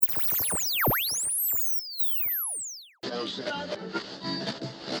This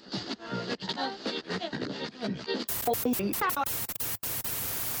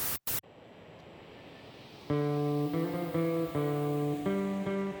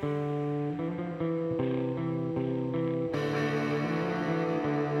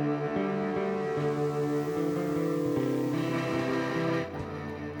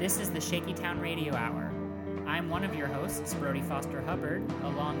is the Shaky Town Radio Hour. I'm one of your hosts, Brody Foster Hubbard,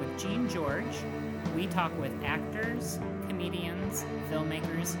 along with Gene George. We talk with actors, comedians,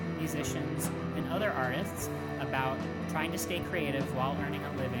 filmmakers, musicians, and other artists about trying to stay creative while earning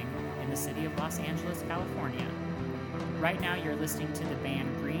a living in the city of Los Angeles, California. Right now you're listening to the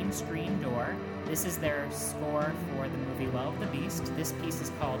band Green Screen Door. This is their score for the movie Well of the Beast. This piece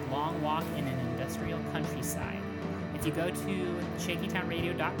is called Long Walk in an Industrial Countryside. If you go to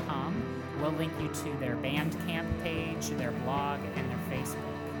shakytownradio.com, we'll link you to their Bandcamp page, their blog, and their Facebook.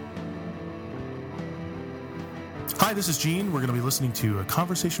 Hi, this is Gene. We're going to be listening to a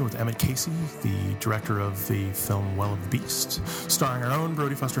conversation with Emmett Casey, the director of the film Well of the Beast, starring our own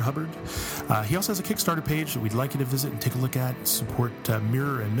Brody Foster Hubbard. He also has a Kickstarter page that we'd like you to visit and take a look at. Support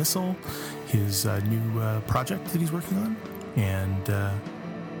Mirror and Missile, his new project that he's working on. And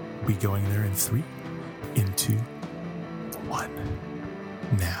we'll be going there in 3, 2, 1,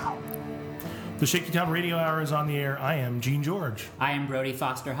 now. The Shaky Town Radio Hour is on the air. I am Gene George. I am Brody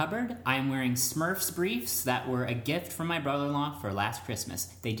Foster Hubbard. I am wearing Smurfs briefs that were a gift from my brother-in-law for last Christmas.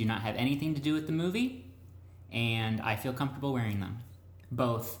 They do not have anything to do with the movie, and I feel comfortable wearing them.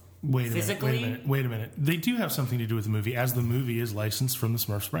 Both physically... Wait a minute. They do have something to do with the movie, as the movie is licensed from the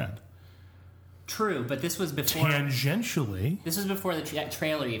Smurfs brand. True, but this was before... Tangentially... This was before the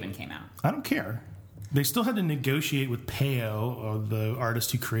trailer even came out. I don't care. They still had to negotiate with Peo, the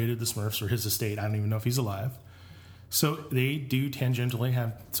artist who created the Smurfs, or his estate. I don't even know if he's alive. So they do tangentially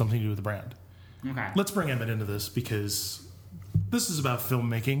have something to do with the brand. Okay. Let's bring Emmett into this, because this is about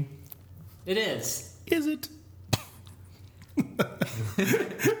filmmaking. It is. Is it?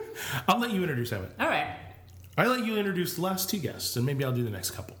 I'll let you introduce Emmett. All right. I'll let you introduce the last 2 guests, and maybe I'll do the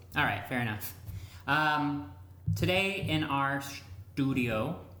next couple. All right, fair enough. Today in our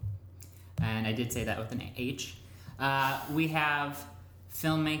studio... and I did say that with an H, we have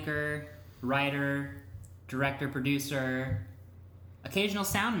filmmaker, writer, director, producer, occasional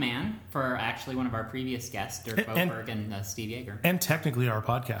sound man for actually one of our previous guests, Dirk Boberg and Steve Yeager. And technically our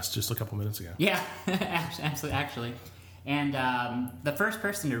podcast just a couple minutes ago. Yeah, actually. And the first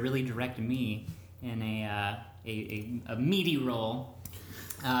person to really direct me in a meaty role,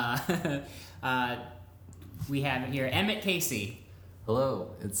 we have here Emmett Casey.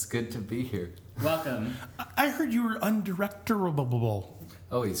 Hello, it's good to be here. Welcome. I heard you were undirectorable.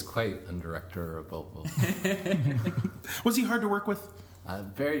 Oh, he's quite undirectorable. Was he hard to work with?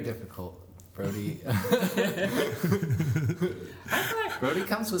 Very difficult, Brody. Brody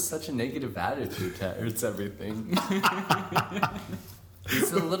comes with such a negative attitude towards everything.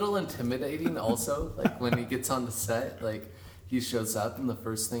 He's a little intimidating also, like when he gets on the set, like he shows up and the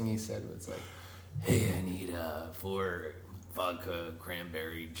first thing he said was like, "Hey, I need 4 vodka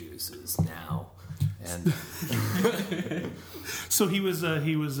cranberry juices now." And so he was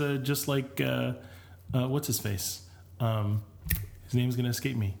just like what's his face? His name's gonna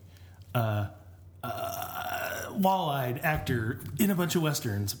escape me. Wall-eyed actor in a bunch of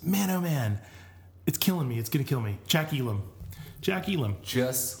westerns. Man, oh man, it's killing me. It's gonna kill me. Jack Elam.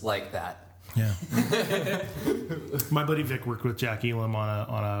 Just like that. Yeah. My buddy Vic worked with Jack Elam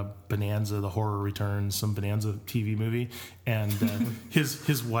on a Bonanza, The Horror Returns, some Bonanza TV movie, and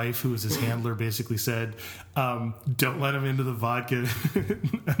his wife, who was his handler, basically said, "Don't let him into the vodka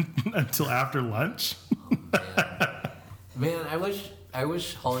until after lunch." Oh, man, I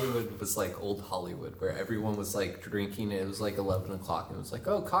wish Hollywood was like old Hollywood, where everyone was like drinking. It was like 11 o'clock, and it was like,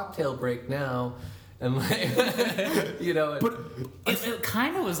 "Oh, cocktail break now." And like, you know, but it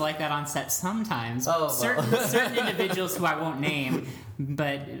kind of was like that on set sometimes. Oh, certain individuals who I won't name,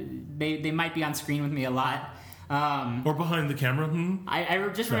 but they might be on screen with me a lot. Or behind the camera. I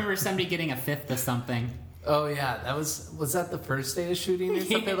just remember somebody getting a 5th of something. Oh yeah, that was that the first day of shooting or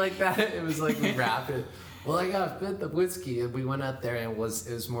something like that? It was like we wrapped it. Well, I got a 5th of whiskey, and we went out there, and it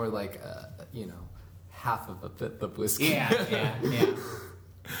was more like half of a 5th of whiskey. Yeah.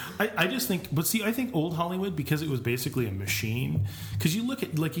 I just think, but see, I think old Hollywood, because it was basically a machine. Because you look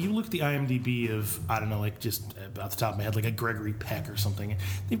at the IMDb of, I don't know, like just off the top of my head, like a Gregory Peck or something.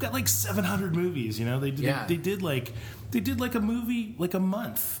 They've got like 700 movies. You know, they did like a movie like a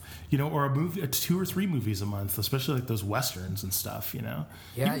month. You know, or a movie, 2 or 3 movies a month, especially like those westerns and stuff. You know,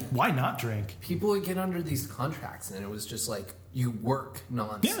 yeah. Why not drink? People would get under these contracts, and it was just like you work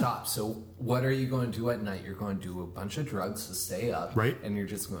nonstop. Yeah. So what are you going to do at night? You're going to do a bunch of drugs to stay up, Right. And you're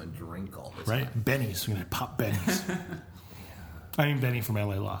just going to drink all the Right? time. Benny's. We're going to pop Benny's. I mean Benny from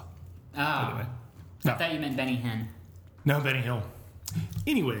LA Law. Anyway. No. I thought you meant Benny Hinn. No, Benny Hill.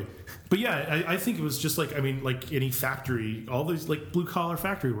 Anyway, but yeah, I think it was just like, I mean, like any factory, all those like blue collar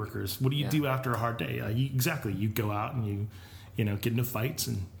factory workers. What do you do after a hard day? Exactly. You go out and you know, get into fights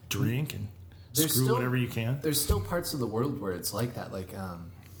and drink and screw whatever you can. There's still parts of the world where it's like that. Like,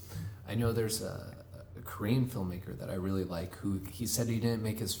 I know there's a Korean filmmaker that I really like who he said he didn't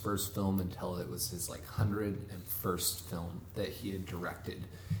make his first film until it was his like 101st film that he had directed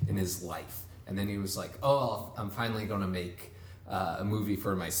in his life. And then he was like, oh, I'm finally going to make a movie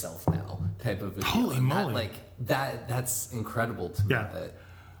for myself now, type of a deal. Holy moly. That's incredible to me, Yeah. that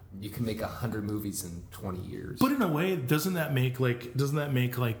you can make 100 movies in 20 years. But in a way, doesn't that make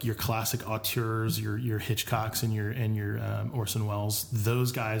like your classic auteurs, your Hitchcocks and your Orson Welles?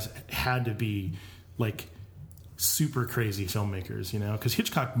 Those guys had to be like super crazy filmmakers, you know, because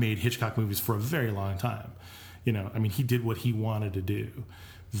Hitchcock made Hitchcock movies for a very long time. You know, I mean, he did what he wanted to do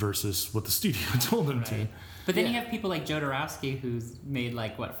versus what the studio told him to. But then you have people like Jodorowsky, who's made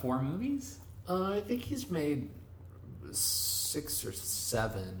like 4 movies? I think he's made 6 or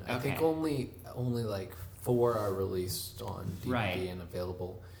 7. I think Okay. only like 4 are released on DVD Right. and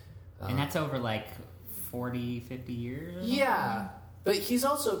available. And that's over like 40, 50 years? or Yeah, but he's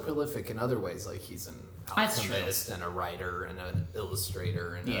also prolific in other ways. Like he's an That's true. alchemist and a writer and an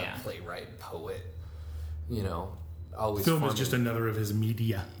illustrator and Yeah. a playwright, poet. You know, always Film is forming- just another of his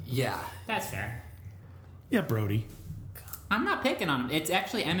media. Yeah. something? That's fair. Yeah, Brody. I'm not picking on him. It's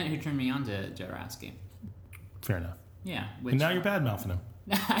actually Emmett who turned me on to Jodorowsky. Fair enough. Yeah. And now you're bad mouthing him.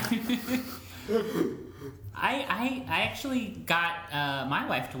 I actually got my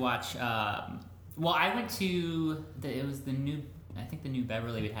wife to watch. Well, I went to it was the new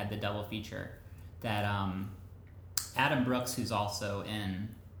Beverly. We had the double feature that Adam Brooks, who's also in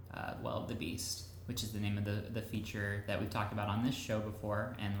Well of the Beast, which is the name of the feature that we've talked about on this show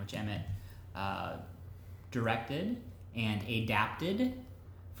before, and which Emmett directed and adapted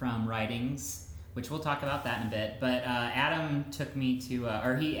from writings. Which we'll talk about that in a bit. But Adam took me to,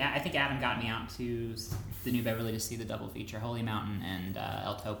 I think Adam got me out to the New Beverly to see the double feature, Holy Mountain and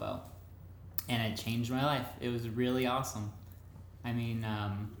El Topo. And it changed my life. It was really awesome. I mean,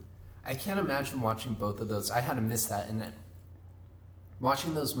 I can't imagine watching both of those. I had to miss that. And then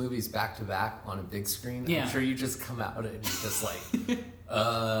watching those movies back to back on a big screen, Yeah. I'm sure you just come out and you're just like,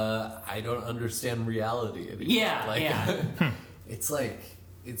 I don't understand reality anymore. Yeah, like, yeah.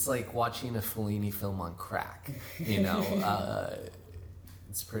 It's like watching a Fellini film on crack, you know.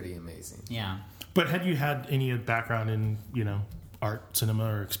 It's pretty amazing. yeah. But had you had any background in, you know, art cinema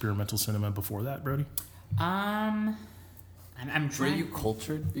or experimental cinema before that, Brody? I'm Were trying. you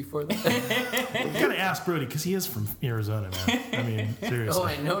cultured before that? You gotta ask Brody because he is from Arizona, man. I mean, seriously. Oh,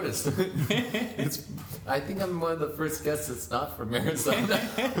 I noticed. I think I'm one of the first guests that's not from Arizona.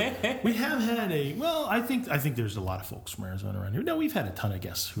 We have had I think there's a lot of folks from Arizona around here. No, we've had a ton of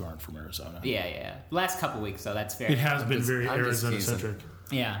guests who aren't from Arizona. Yeah. Last couple weeks, so that's fair. It has been very I'm just Arizona teasing. centric.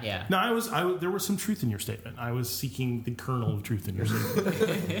 Yeah. No, there was some truth in your statement. I was seeking the kernel of truth in your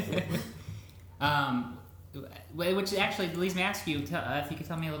statement. Which actually leads me to ask you if you could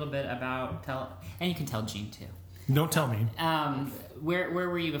tell me a little bit about and you can tell Gene too. Don't tell me. Where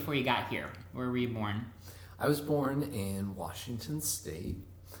were you before you got here? Where were you born? I was born in Washington State,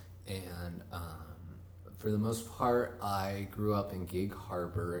 and for the most part, I grew up in Gig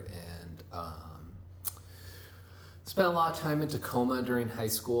Harbor and spent a lot of time in Tacoma during high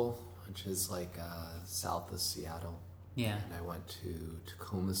school, which is like south of Seattle. Yeah. And I went to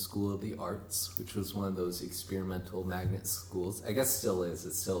Tacoma School of the Arts, which was one of those experimental magnet schools. I guess still is.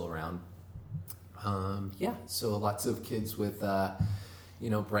 It's still around. So lots of kids with,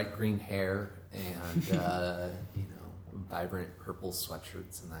 bright green hair and, vibrant purple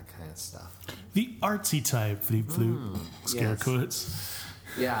sweatshirts and that kind of stuff. The artsy type, flip, scare yes. quotes.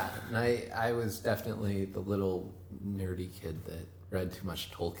 Yeah, and I was definitely the little nerdy kid that read too much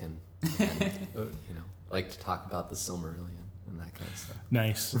Tolkien and, liked to talk about the Silmarillion and that kind of stuff.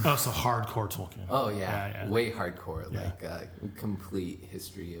 Nice. Oh, so hardcore Tolkien. Oh, yeah. Way hardcore. Yeah. Like complete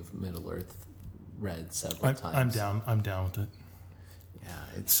history of Middle-earth read several times. I'm down with it. Yeah,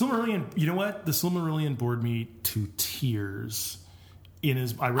 it's Silmarillion, you know what? The Silmarillion bored me to tears.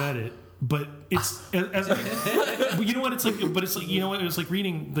 I read it, but it's but you know what? It's like you know what? It's like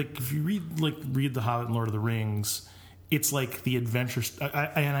reading, like if you read The Hobbit and Lord of the Rings, it's like the adventure.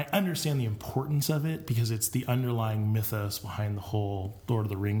 And I understand the importance of it because it's the underlying mythos behind the whole Lord of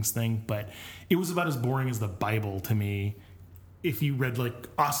the Rings thing. But it was about as boring as the Bible to me if you read like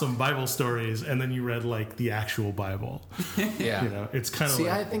awesome Bible stories and then you read like the actual Bible. Yeah. You know, it's kind of See,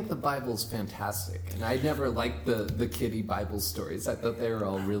 like, I think the Bible's fantastic, and I never liked the kiddie Bible stories. I thought they were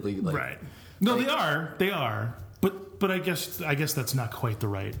all really like right. No, like, they are. But I guess that's not quite the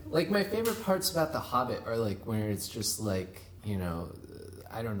right. Like my favorite parts about The Hobbit are like where it's just like, you know,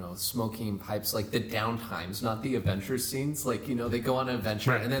 I don't know, smoking pipes, like the downtimes, not the adventure scenes. Like, you know, they go on an adventure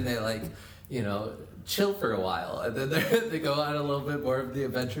Right. and then they like, you know, chill for a while, and then they go on a little bit more of the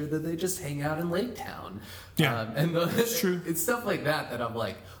adventure. Then they just hang out in Lake Town. Yeah, it's true. It's stuff like that I'm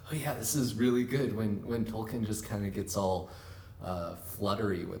like, oh yeah, this is really good. When Tolkien just kind of gets all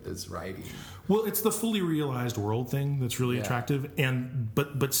fluttery with his writing. Well, it's the fully realized world thing that's really attractive, and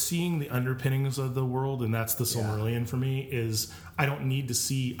but seeing the underpinnings of the world, and that's the Silmarillion for me. Is I don't need to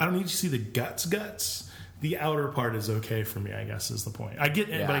see the guts. The outer part is okay for me, I guess, is the point. I get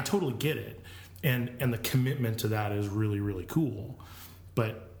it, but I totally get it, and the commitment to that is really, really cool.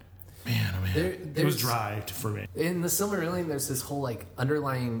 But man, oh man, it was dry for me. In the Silmarillion, there's this whole like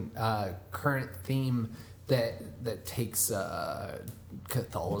underlying current theme that takes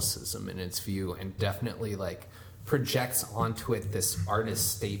Catholicism in its view and definitely like projects onto it this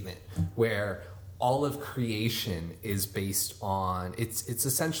artist statement where all of creation is based on it's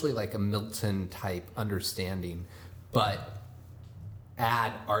essentially like a Milton type understanding, but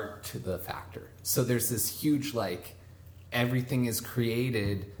add art to the factor. So there's this huge like everything is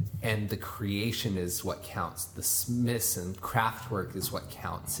created and the creation is what counts. The smiths and craft work is what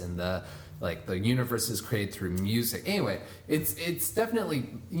counts, and the universe is created through music. Anyway, it's definitely,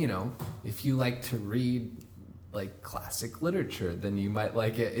 you know, if you like to read like classic literature, then you might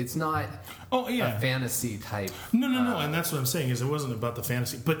like it. It's not a fantasy type. No, and that's what I'm saying is it wasn't about the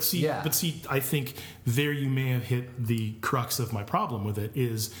fantasy. But see, I think there you may have hit the crux of my problem with it.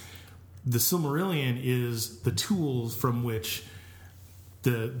 Is the Silmarillion is the tools from which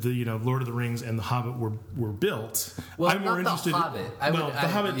the you know Lord of the Rings and the Hobbit were built. Well, I'm more interested. The Hobbit.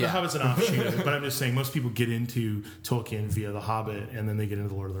 The Hobbit's an offshoot of it, but I'm just saying most people get into Tolkien via the Hobbit, and then they get into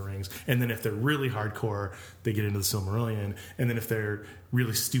the Lord of the Rings, and then if they're really hardcore, they get into the Silmarillion, and then if they're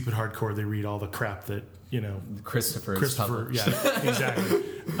really stupid hardcore, they read all the crap that you know Christopher. Yeah, exactly.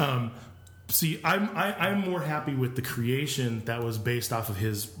 See, I'm more happy with the creation that was based off of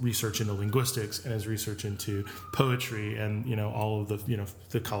his research into linguistics and his research into poetry and you know all of the you know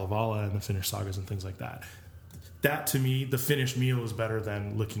the Kalevala and the Finnish sagas and things like that. That to me, the finished meal is better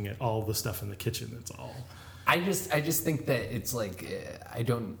than looking at all the stuff in the kitchen. That's all. I just think that it's like I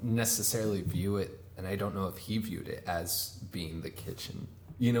don't necessarily view it, and I don't know if he viewed it as being the kitchen.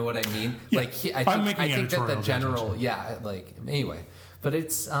 You know what I mean? Yeah, like I think that the general like anyway, but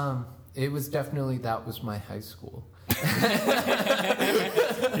it's. It was definitely that was my high school. And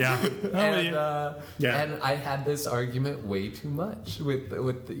I had this argument way too much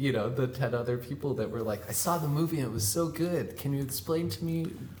with you know the 10 other people that were like, I saw the movie and it was so good. Can you explain to me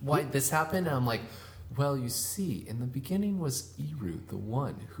why this happened? And I'm like, well, you see, in the beginning was Eru, the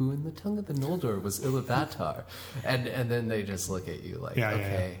one who in the tongue of the Noldor was Iluvatar, and then they just look at you like,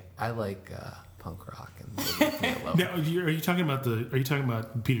 I like punk rock and now, are you talking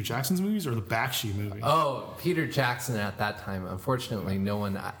about Peter Jackson's movies or the Bakshi movie? Oh, Peter Jackson at that time. Unfortunately, no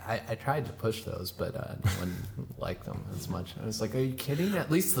one. I tried to push those, but no one liked them as much. I was like, "Are you kidding?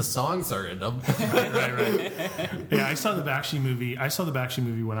 At least the songs are in them." right. Yeah, I saw the Bakshi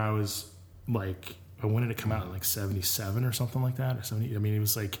movie. When I was like, when did it come out? In like 77 or something like that, or 70. I mean, it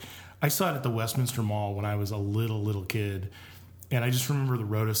was like I saw it at the Westminster Mall when I was a little kid. And I just remember the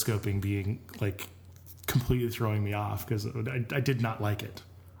rotoscoping being like completely throwing me off because I did not like it.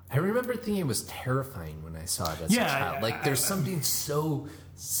 I remember thinking it was terrifying when I saw it as a child. Like there's something so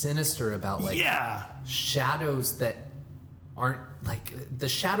sinister about like shadows that aren't like the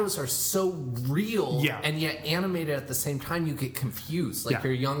shadows are so real and yet animated at the same time. You get confused. Like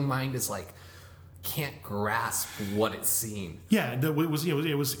your young mind is like can't grasp what it's seeing. Yeah, it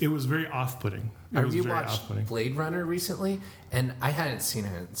was very off-putting. I rewatched Blade Runner recently, and I hadn't seen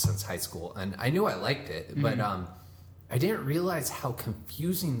it since high school, and I knew I liked it, but I didn't realize how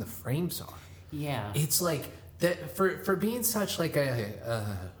confusing the frames are. Yeah, it's like that for being such like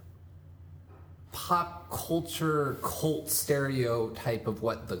a pop culture cult stereotype of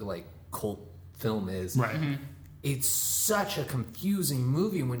what the like cult film is. Right. Mm-hmm. It's such a confusing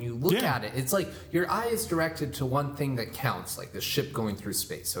movie when you look at it. It's like your eye is directed to one thing that counts, like the ship going through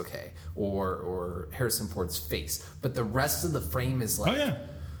space, okay, or Harrison Ford's face. But the rest of the frame is like,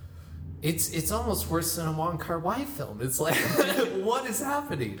 it's almost worse than a Wong Kar-wai film. It's like, what is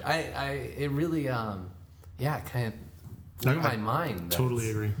happening? It really, kind of blew my mind. Totally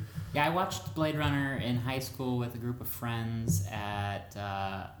agree. Yeah, I watched Blade Runner in high school with a group of friends at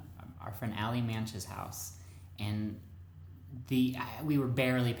our friend Allie Manch's house, and we were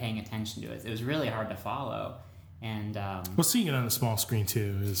barely paying attention to it. It was really hard to follow, and well, seeing it on a small screen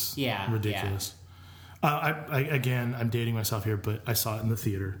too is ridiculous. I'm dating myself here, but I saw it in the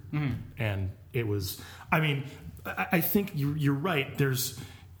theater, and it was. I mean, I think you're right. There's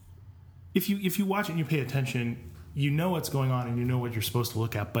if you watch it and you pay attention, you know what's going on and you know what you're supposed to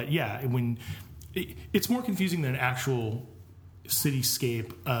look at. But yeah, when it's more confusing than an actual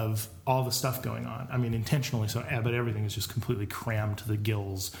cityscape of all the stuff going on. I mean, intentionally so, but everything is just completely crammed to the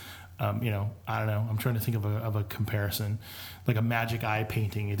gills. I don't know. I'm trying to think of a comparison, like a magic eye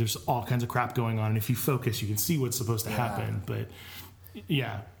painting. There's all kinds of crap going on, and if you focus, you can see what's supposed to happen. But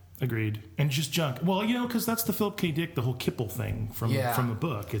yeah, agreed. And just junk. Well, because that's the Philip K. Dick, the whole Kipple thing from the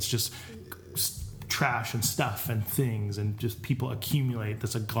book. It's just trash and stuff and things, and just people accumulate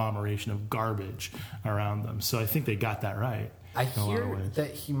this agglomeration of garbage around them. So I think they got that right. I hear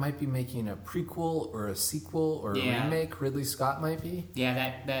that he might be making a prequel or a sequel or a remake. Ridley Scott might be. Yeah,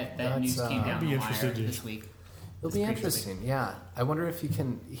 that news came down the wire this week. It'll be interesting. Yeah, I wonder if he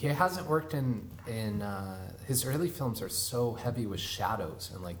can. He hasn't worked in his early films are so heavy with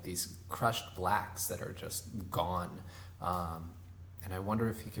shadows and like these crushed blacks that are just gone. And I wonder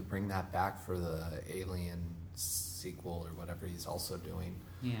if he could bring that back for the Alien sequel or whatever he's also doing.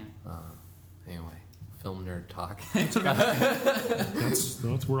 Yeah. Anyway, film nerd talk. That's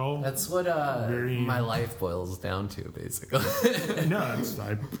we're all. That's what my life boils down to, basically. No,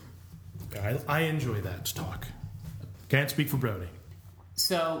 I enjoy that talk. Can't speak for Brody.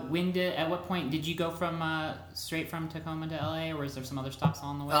 So at what point did you go from straight from Tacoma to LA, or was there some other stops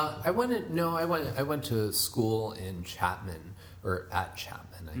along the way? I went to school in Chapman, or at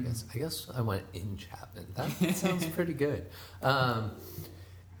Chapman, I guess. I guess I went in Chapman. That sounds pretty good. And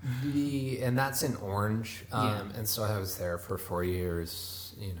that's in Orange. And so I was there for 4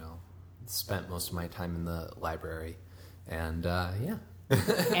 years, spent most of my time in the library. And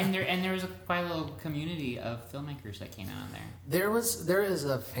and there was quite a little community of filmmakers that came out there. There is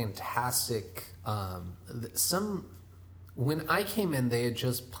a fantastic when I came in, they had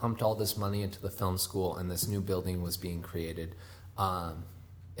just pumped all this money into the film school, and this new building was being created.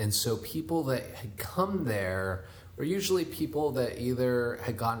 And so people that had come there were usually people that either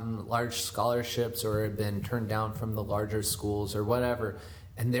had gotten large scholarships or had been turned down from the larger schools or whatever.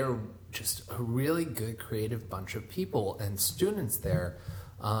 And they were just a really good creative bunch of people and students there.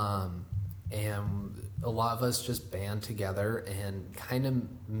 And a lot of us just band together and kind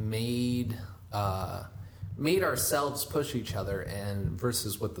of made ourselves push each other, and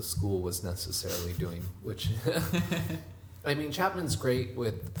versus what the school was necessarily doing, which I mean, Chapman's great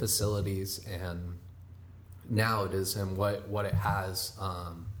with facilities and now it is, and what it has.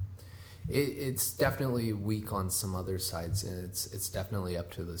 It's definitely weak on some other sides, and it's definitely up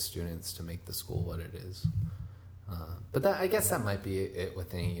to the students to make the school what it is. But I guess that might be it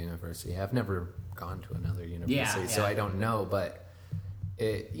with any university. I've never gone to another university, so I don't know. But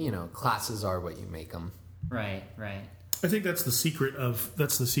classes are what you make them. Right. I think that's the secret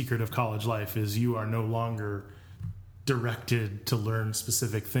of college life, is you are no longer directed to learn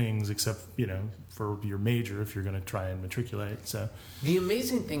specific things, except for your major if you're going to try and matriculate. So the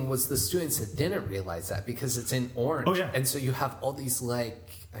amazing thing was the students that didn't realize that, because it's in Orange. Oh, yeah. And so you have all these,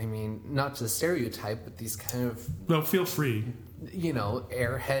 not to stereotype, but these kind of... No, feel free.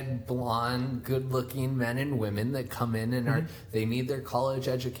 Airhead, blonde, good-looking men and women that come in and they need their college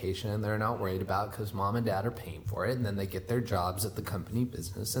education, and they're not worried about it because mom and dad are paying for it, and then they get their jobs at the company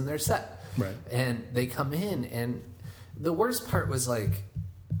business and they're set. Right. And they come in, and the worst part was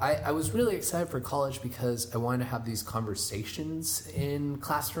I was really excited for college because I wanted to have these conversations in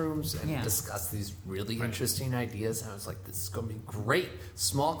classrooms and discuss these really interesting ideas. And I was like, this is going to be great.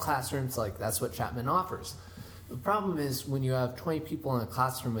 Small classrooms, that's what Chapman offers. The problem is when you have 20 people in a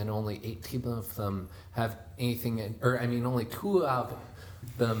classroom and only 18 of them have anything, only 2 of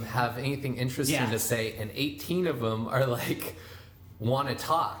them have anything interesting to say, and 18 of them are want to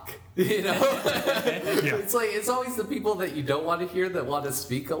talk. It's always the people that you don't want to hear that want to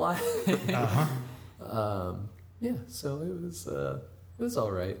speak a lot. So it was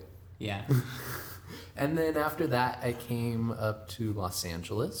all right. Yeah. And then after that, I came up to Los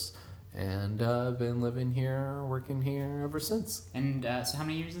Angeles, and I've been living here, working here ever since. And so how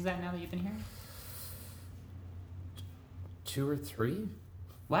many years is that now that you've been here? 2 or 3.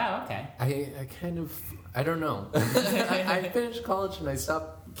 Wow, okay. I don't know. I finished college and I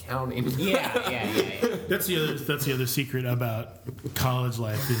stopped counting. Yeah. That's the other secret about college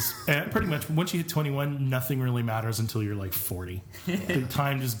life is pretty much once you hit 21, nothing really matters until you're like 40. The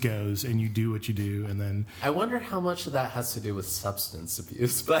time just goes, and you do what you do, and then. I wonder how much of that has to do with substance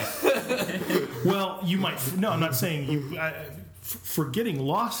abuse, but. Well, you might. No, I'm not saying you. Forgetting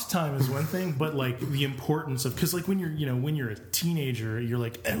lost time is one thing, but like the importance of, because like when you're a teenager, you're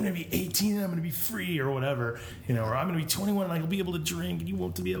like, I'm gonna be 18 and I'm gonna be free or whatever, or I'm gonna be 21 and I'll be able to drink and you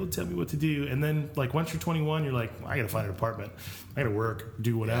won't be able to tell me what to do. And then like once you're 21, you're like, I gotta find an apartment, I gotta work,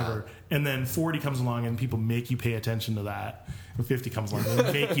 do whatever. Yeah. And then 40 comes along and people make you pay attention to that. And 50 comes along and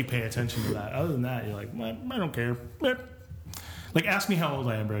they make you pay attention to that. Other than that, you're like, I don't care. Like, ask me how old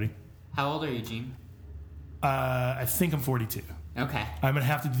I am, Brody. How old are you, Gene? I think I'm 42. Okay. I'm going to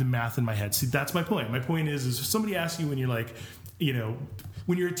have to do the math in my head. See, that's my point. My point is if somebody asks you when you're like,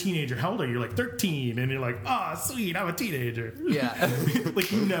 when you're a teenager, how old are you? You're like 13. And you're like, sweet, I'm a teenager. Yeah.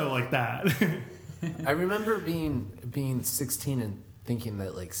 Like, like that. I remember being 16 and thinking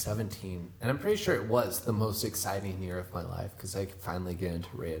that like 17, and I'm pretty sure it was the most exciting year of my life because I could finally get into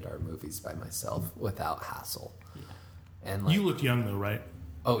rated R movies by myself without hassle. Yeah. And you look young though, right?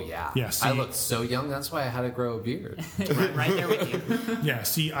 Oh, yeah. Yeah, see, I look so young. That's why I had to grow a beard. Right there with you. Yeah,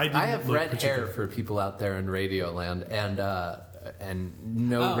 see, I have red hair for people out there in Radio Land, and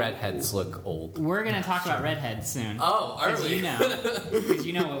no redheads look old. We're going to talk about redheads soon. Oh, are we? Because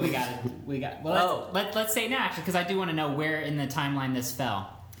you know what we got. Well, let's say it now, actually, because I do want to know where in the timeline this fell.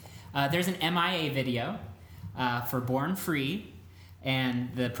 There's an MIA video for Born Free,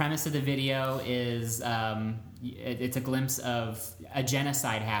 and the premise of the video is... it's a glimpse of a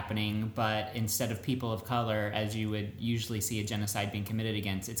genocide happening, but instead of people of color, as you would usually see a genocide being committed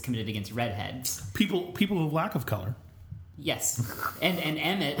against, it's committed against redheads. People of lack of color. Yes. And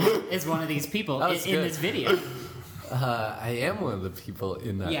Emmett is one of these people in this video. I am one of the people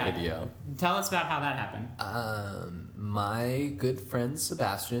in that video. Tell us about how that happened. My good friend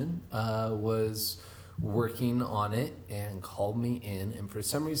Sebastian was... working on it and called me in, and for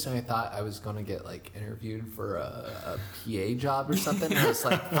some reason I thought I was going to get like interviewed for a PA job or something. And I was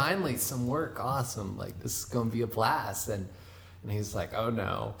like, finally some work, awesome, like this is going to be a blast. And he's like, oh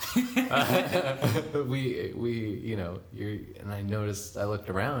no. we and I looked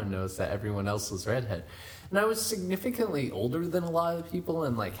around and noticed that everyone else was redhead, and I was significantly older than a lot of the people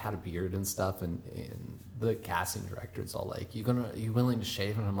and like had a beard and stuff, and the casting director's all like, you willing to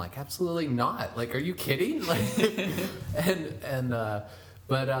shave? And I'm like, absolutely not. Like, are you kidding? Like,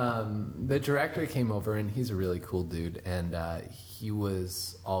 but the director came over, and he's a really cool dude, and he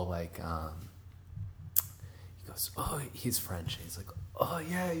was all like, he goes, oh, he's French. He's like, oh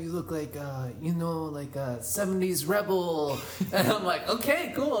yeah, you look like like a 70s rebel. And I'm like,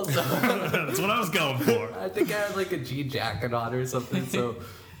 okay, cool. So, that's what I was going for. I think I had like a G jacket on or something. So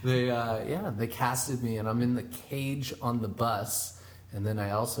they casted me, and I'm in the cage on the bus, and then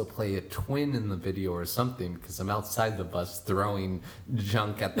I also play a twin in the video or something because I'm outside the bus throwing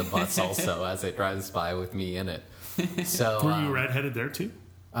junk at the bus also as it drives by with me in it. So were you redheaded there too?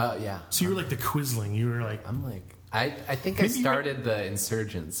 Yeah. So you were like the Quisling. You were like, I'm like, I think I started the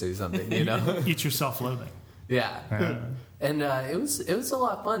insurgents or something. Eat your self-loathing. Yeah. And it was a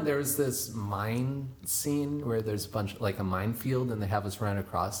lot of fun. There was this mine scene where there's a minefield, and they have us run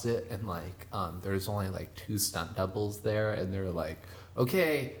across it, and like there's only like 2 stunt doubles there, and they're like,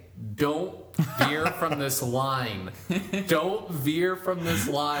 okay, don't veer from this line. Don't veer from this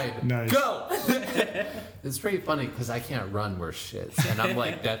line. Nice. Go. It's pretty funny because I can't run worth shit, and I'm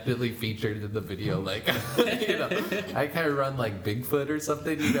like definitely featured in the video. Like, I kind of run like Bigfoot or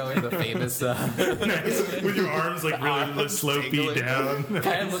something, in the famous. Nice. With your arms like really slopey down,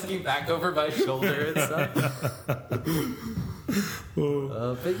 kind of looking back over my shoulder and stuff.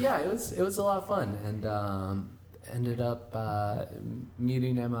 But yeah, it was a lot of fun, and ended up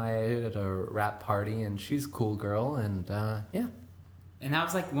meeting MIA at a rap party, and she's a cool girl, and yeah. And that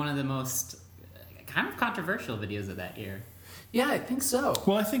was like one of the most kind of controversial videos of that year. Yeah, I think so.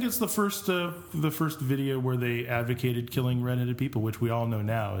 Well, I think it's the first video where they advocated killing redheaded people, which we all know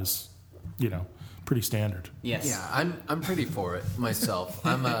now is, pretty standard. Yes. Yeah, I'm pretty for it myself.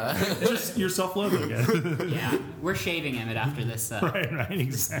 I'm just your self-loathing again. Yeah, we're shaving Emmett after this right,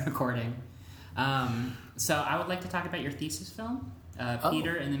 exactly. recording. So I would like to talk about your thesis film,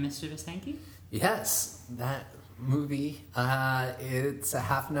 Peter and the Mischievous Hanky. Yes, that movie. It's a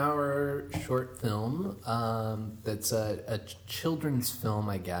half-an-hour short film. That's a children's film,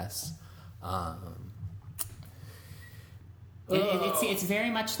 I guess. It's very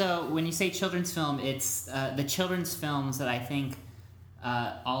much, though, when you say children's film, it's the children's films that I think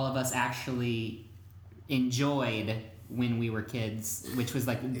all of us actually enjoyed when we were kids, which was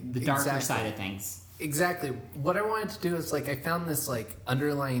like the darker side of things. Exactly. What I wanted to do is like I found this like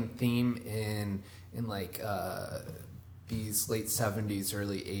underlying theme in like these late 70s,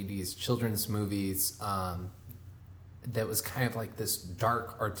 early 80s children's movies that was kind of like this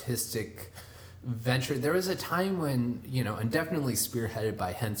dark artistic venture. There was a time when, and definitely spearheaded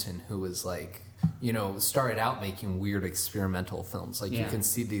by Henson, who was like, started out making weird experimental films. Like you can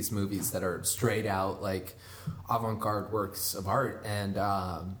see these movies that are straight out like avant-garde works of art, and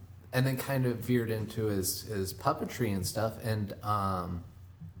then kind of veered into his puppetry and stuff, and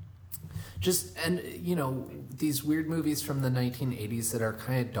these weird movies from the 1980s that are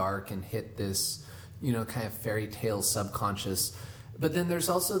kind of dark and hit this, kind of fairy tale subconscious. But then there's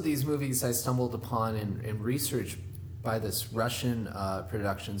also these movies I stumbled upon in research by this Russian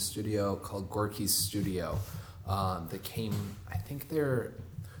production studio called Gorky's Studio that came, I think their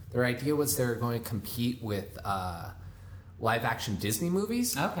idea was they were going to compete with live action Disney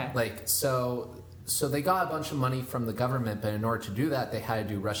movies. Okay. So they got a bunch of money from the government, but in order to do that, they had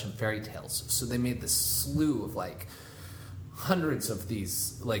to do Russian fairy tales. So they made this slew of like hundreds of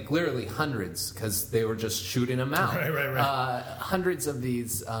these, like literally hundreds, because they were just shooting them out. Right. Hundreds of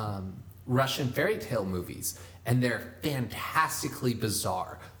these Russian fairy tale movies, and they're fantastically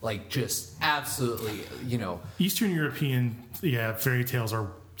bizarre. Like just absolutely, Eastern European, fairy tales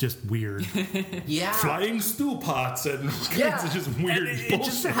are just weird. Yeah. Flying stew pots and it's just weird and bullshit. It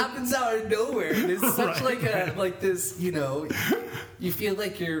just happens out of nowhere. It's such like this, you feel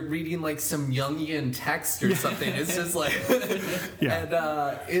like you're reading like some Jungian text or something. It's just like, and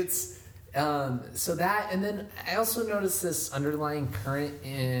it's, so that, and then I also noticed this underlying current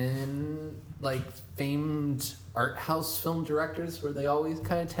in like famed art house film directors where they always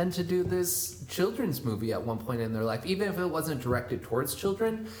kind of tend to do this children's movie at one point in their life, even if it wasn't directed towards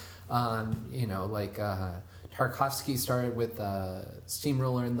children. Tarkovsky started with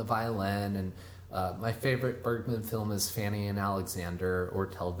Steamroller and the Violin, and my favorite Bergman film is Fanny and Alexander, or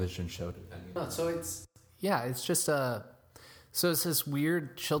television show, depending. So it's just it's this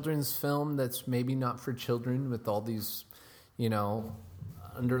weird children's film that's maybe not for children with all these,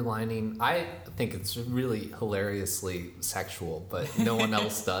 underlining. I think it's really hilariously sexual, but no one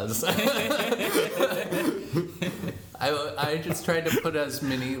else does. I just tried to put as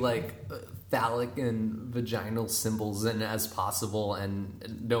many like phallic and vaginal symbols in as possible,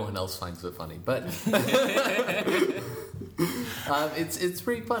 and no one else finds it funny. But it's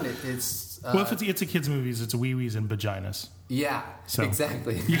pretty fun. If it's a kids' movies, it's wee-wees and vaginas. Yeah, so.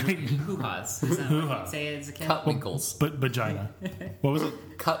 Exactly. Hoo-haws. Is that what you say as a kid? Cutwinkles. But vagina. What was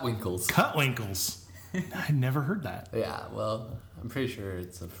it? Cutwinkles. Cutwinkles. I never heard that. Yeah, well, I'm pretty sure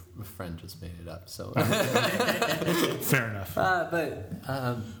it's a friend just made it up. So fair enough.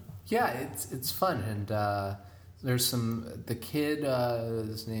 It's fun, and there's the kid.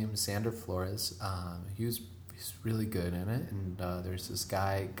 His name's Xander Flores. He's really good in it, and there's this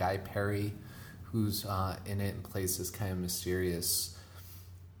guy Guy Perry, who's in it and plays this kind of mysterious.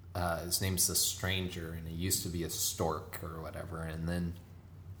 His name's the Stranger, and he used to be a stork or whatever, and then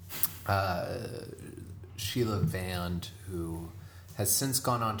Sheila Vand, who has since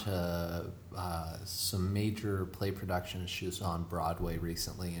gone on to some major play productions. She was on Broadway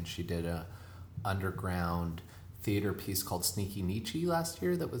recently, and she did a underground theater piece called Sneaky Nietzsche last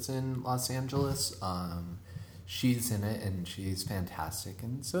year that was in Los Angeles. She's in it, and she's fantastic.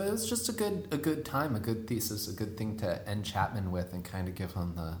 And so it was just a good time, a good thesis, a good thing to end Chapman with and kind of give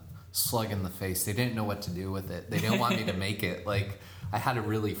him the slug in the face. They didn't know what to do with it. They didn't want me to make it. Like, I had to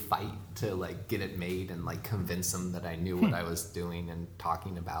really fight to, like, get it made and, like, convince them that I knew what I was doing and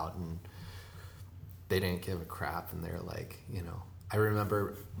talking about. And they didn't give a crap. And they're like, I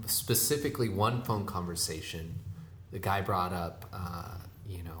remember specifically one phone conversation. The guy brought up,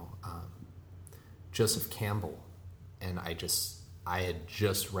 Joseph Campbell, and I had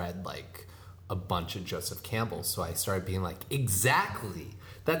just read like a bunch of Joseph Campbell, so I started being like,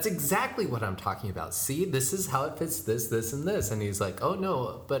 that's exactly what I'm talking about. See, this is how it fits this, and this. And he's like, oh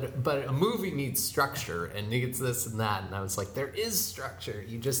no, but a movie needs structure and needs this and that. And I was like, there is structure.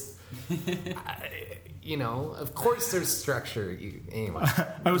 You just, of course there's structure. Anyway.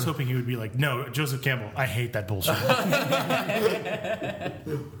 I was hoping he would be like, no, Joseph Campbell, I hate that bullshit.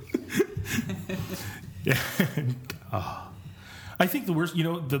 Yeah. I think the worst,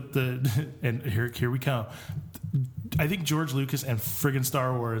 and here we come. I think George Lucas and friggin'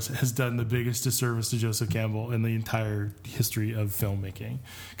 Star Wars has done the biggest disservice to Joseph Campbell in the entire history of filmmaking,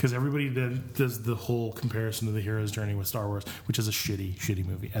 because everybody does the whole comparison to the hero's journey with Star Wars, which is a shitty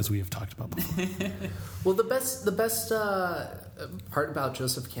movie, as we have talked about before. Well, the best part about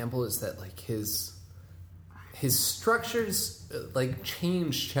Joseph Campbell is that like his his structures like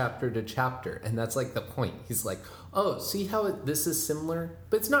change chapter to chapter, and that's like the point. He's like, oh, see how this is similar,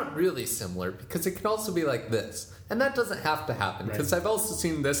 but it's not really similar because it could also be like this, and that doesn't have to happen because I've also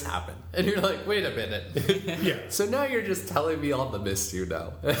seen this happen. And you're like, wait a minute. Yeah. So now you're just telling me all the myths you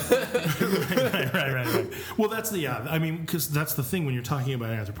know. Right. Well, that's I mean, because that's the thing when you're talking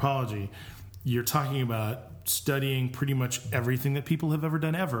about anthropology, you're talking about studying pretty much everything that people have ever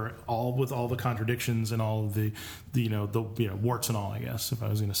done ever, all with all the contradictions and all of the warts and all, I guess, if I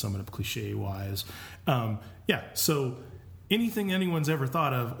was going to sum it up cliche wise. So anything anyone's ever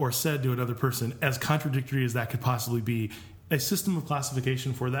thought of or said to another person, as contradictory as that could possibly be, a system of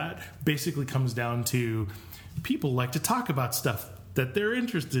classification for that basically comes down to people like to talk about stuff that they're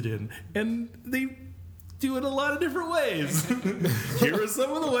interested in, and they do it a lot of different ways. Here are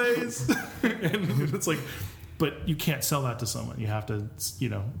some of the ways. And it's like, but you can't sell that to someone. You have to,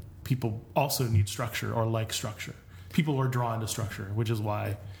 people also need structure or like structure. People are drawn to structure, which is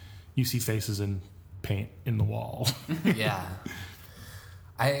why you see faces and paint in the wall. Yeah.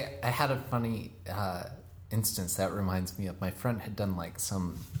 I had a funny instance that reminds me of my friend had done I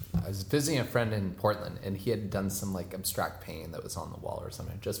was visiting a friend in Portland, and he had done some like abstract painting that was on the wall or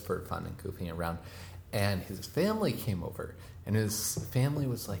something just for fun and goofing around. And his family came over, and his family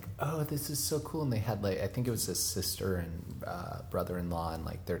was like, oh, this is so cool. And they had I think it was his sister and brother-in-law and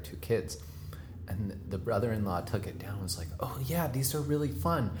their 2 kids. And the brother-in-law took it down and was like, oh, yeah, these are really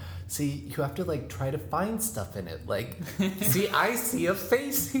fun. See, you have to, try to find stuff in it. See, I see a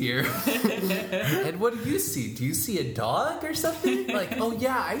face here. And what do you see? Do you see a dog or something? Oh,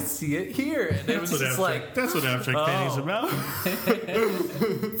 yeah, I see it here. And it was just that's what abstract painting's about.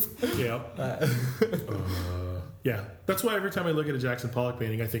 Yeah. That's why every time I look at a Jackson Pollock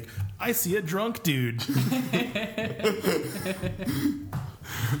painting, I think, I see a drunk dude.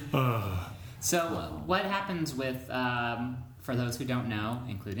 So what happens with, for those who don't know,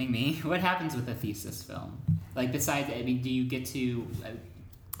 including me, what happens with a thesis film? Besides, do you get to...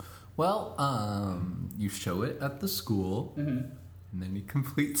 Well, you show it at the school, and then you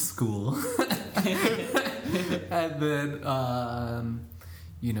complete school. And then,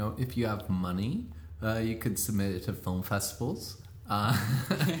 if you have money, you could submit it to film festivals.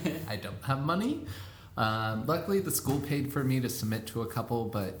 I don't have money. Luckily, the school paid for me to submit to a couple,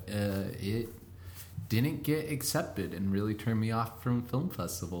 but it didn't get accepted and really turned me off from film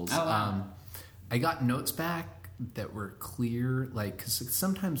festivals. Oh, wow. I got notes back that were clear, because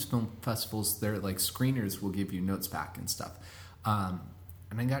sometimes film festivals, they're screeners will give you notes back and stuff. And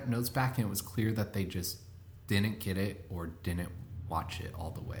I got notes back, and it was clear that they just didn't get it or didn't watch it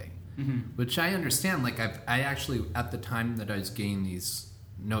all the way. Mm-hmm. Which I understand. I actually, at the time that I was getting these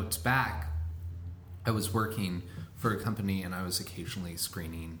notes back, I was working for a company, and I was occasionally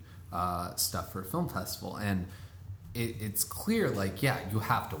screening stuff for a film festival. And it's clear, you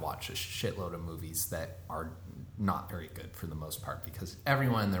have to watch a shitload of movies that are not very good for the most part, because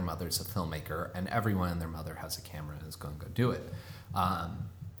everyone and their mother's a filmmaker, and everyone and their mother has a camera and is going to go do it.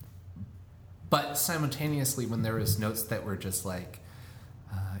 But simultaneously, when there was notes that were just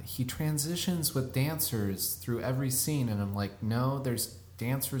he transitions with dancers through every scene, and I'm like, no, there's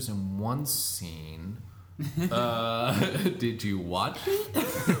dancers in one scene. Did you watch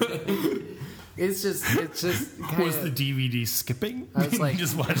it? It's just kinda, was the DVD skipping? I was you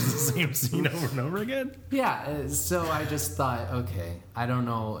just watched the same scene over and over again? Yeah, so I just thought, okay, I don't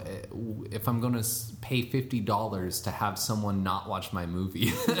know if I'm going to pay $50 to have someone not watch my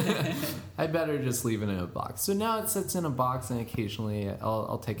movie. I better just leave it in a box. So now it sits in a box, and occasionally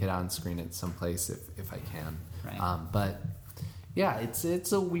I'll take it out and screen it someplace if I can. Right. But yeah,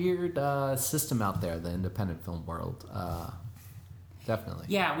 it's a weird system out there, the independent film world. Definitely.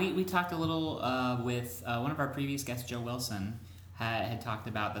 Yeah, we talked a little with one of our previous guests, Joe Wilson, had talked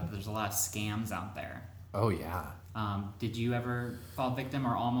about that there's a lot of scams out there. Oh, yeah. Did you ever fall victim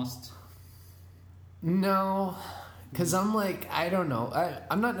or almost? No, because I'm I don't know.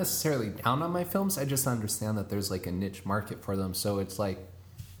 I'm not necessarily down on my films. I just understand that there's a niche market for them. So it's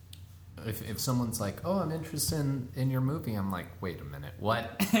if someone's oh, I'm interested in your movie, I'm wait a minute,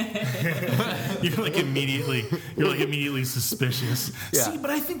 what? You're immediately suspicious. Yeah. See,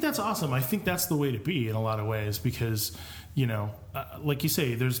 but I think that's awesome. I think that's the way to be in a lot of ways, because like you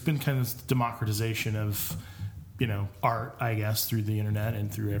say, there's been kind of democratization of art, I guess, through the internet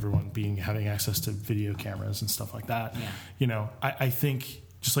and through everyone having access to video cameras and stuff like that. Yeah. I think,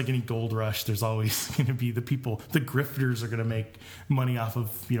 just like any gold rush, there's always going to be the grifters are going to make money off of,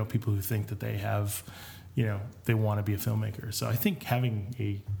 people who think that they have, they want to be a filmmaker. So I think having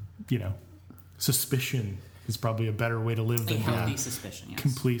a, suspicion is probably a better way to live than healthy suspicion. Yes.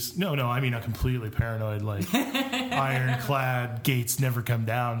 complete. No, I mean a completely paranoid, like ironclad gates never come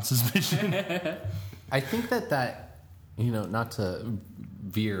down suspicion. I think that not to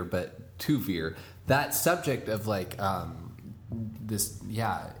veer, but to veer, that subject of like this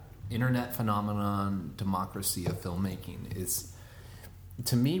internet phenomenon, democracy of filmmaking is,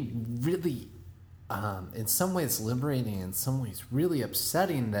 to me, really in some ways liberating, in some ways really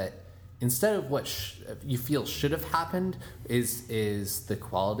upsetting, that instead of what you feel should have happened is the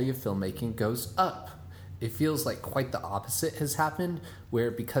quality of filmmaking goes up. It feels like quite the opposite has happened,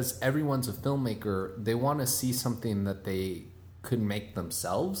 where because everyone's a filmmaker, they want to see something that they could make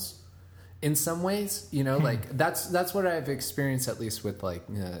themselves in some ways. Like that's what I've experienced, at least with like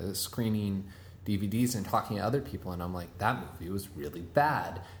screening DVDs and talking to other people, and I'm like, that movie was really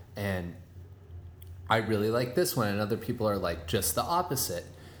bad, and I really like this one, and other people are like just the opposite.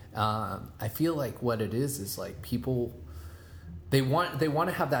 I feel like what it is like people, they want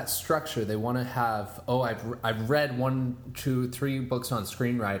to have that structure. They want to have, I've read 1, 2, 3 books on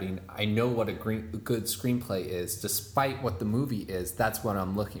screenwriting. I know what a good screenplay is, despite what the movie is. That's what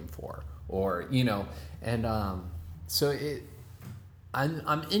I'm looking for, or and so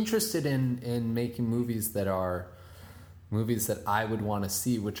I'm interested in making movies that are movies that I would want to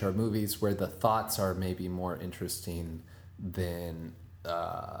see, which are movies where the thoughts are maybe more interesting than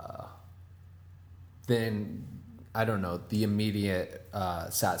I don't know, the immediate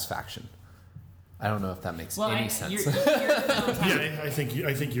satisfaction. I don't know if that makes any sense. I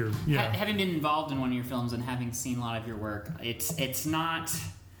think you're. Yeah. Having been involved in one of your films and having seen a lot of your work, it's not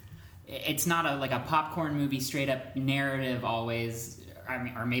like a popcorn movie, straight up narrative always. I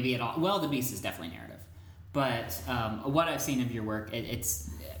mean, or maybe at all. Well, The Beast is definitely narrative, but what I've seen of your work, it's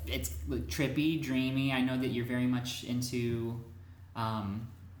trippy, dreamy. I know that you're very much into kind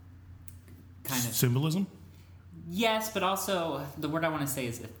of symbolism. Yes, but also the word I want to say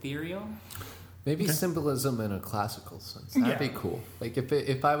is ethereal. Maybe symbolism in a classical sense. That'd be cool. Like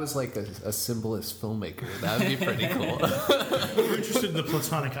if I was like a symbolist filmmaker, that would be pretty cool. We're interested in the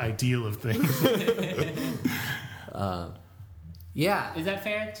Platonic ideal of things. Yeah. Is that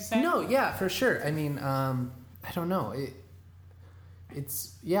fair to say? No, yeah, for sure. I mean, I don't know.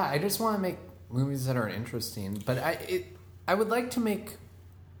 It's I just want to make movies that are interesting, but I would like to make.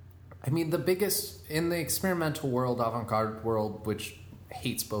 I mean, the biggest in the experimental world, avant-garde world, which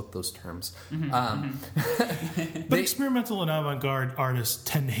hates both those terms. But experimental and avant-garde artists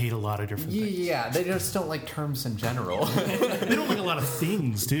tend to hate a lot of different things. Yeah, they just don't like terms in general. They don't like a lot of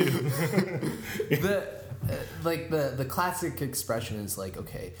things, too. The classic expression is like,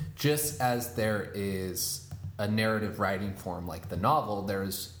 okay, just as there is a narrative writing form like the novel,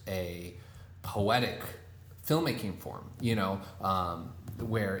 there's a poetic filmmaking form,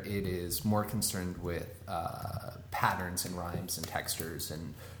 where it is more concerned with patterns and rhymes and textures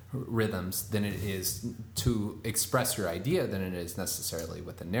and rhythms than it is to express your idea than it is necessarily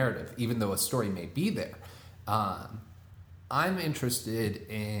with a narrative, even though a story may be there. I'm interested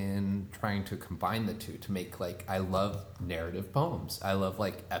in trying to combine the two to make, like, I love narrative poems. I love,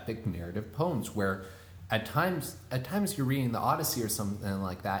 like, epic narrative poems where at times you're reading the Odyssey or something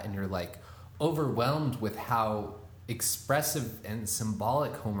like that and you're, like, overwhelmed with how expressive and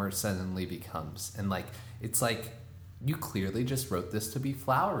symbolic Homer suddenly becomes. And, like, it's like, you clearly just wrote this to be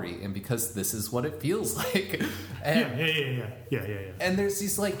flowery and because this is what it feels like. And, yeah. And there's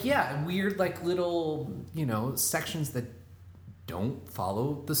these, like, weird, like, little, sections that don't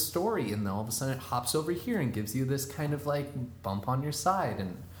follow the story, and then all of a sudden it hops over here and gives you this kind of like bump on your side,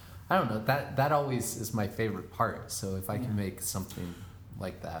 and I don't know, that always is my favorite part. So if I can make something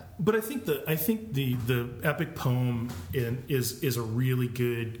like that, but I think the epic poem is a really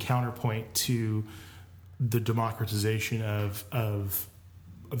good counterpoint to the democratization of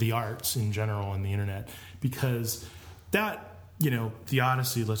the arts in general and the internet, because that the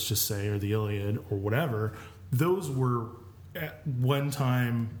Odyssey, let's just say, or the Iliad or whatever, those were at one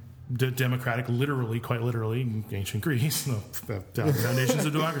time democratic, quite literally, in ancient Greece, the foundations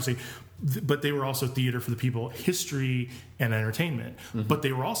of democracy. But they were also theater for the people, history and entertainment. Mm-hmm. But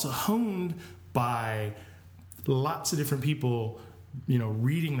they were also honed by lots of different people,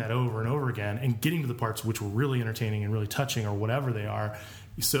 reading that over and over again and getting to the parts which were really entertaining and really touching, or whatever they are.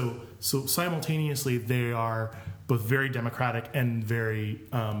 So simultaneously, they are both very democratic and very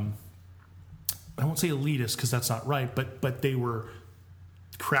I won't say elitist because that's not right, but they were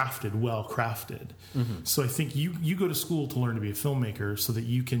well crafted. Mm-hmm. So I think you go to school to learn to be a filmmaker so that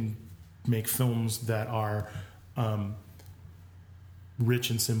you can make films that are rich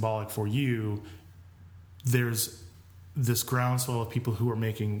and symbolic for you. There's this groundswell of people who are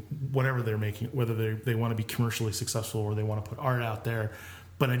making whatever they're making, whether they want to be commercially successful or they want to put art out there.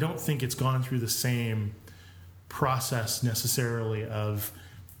 But I don't think it's gone through the same process necessarily of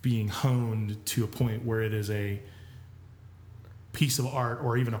being honed to a point where it is a piece of art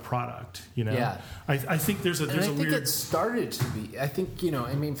or even a product, you know? Yeah. I think there's a think weird... it started to be, I think, you know,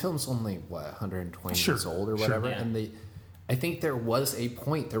 I mean, film's only, 120 years old or whatever, yeah. and I think there was a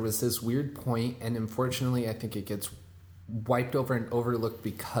point, there was this weird point, and unfortunately I think it gets wiped over and overlooked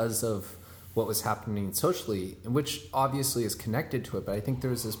because of what was happening socially, which obviously is connected to it, but I think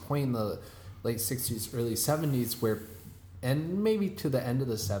there was this point in the late 60s, early 70s where, and maybe to the end of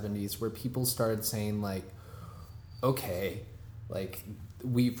the 70s, where people started saying like, okay, like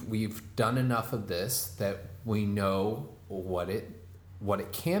we've done enough of this that we know what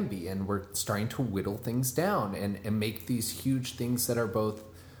it can be, and we're starting to whittle things down and make these huge things that are both,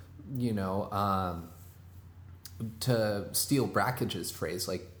 you know, to steal Brackage's phrase,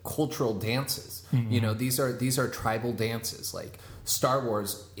 like cultural dances. Mm-hmm. You know, these are tribal dances. Like Star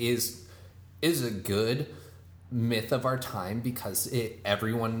Wars is a good myth of our time because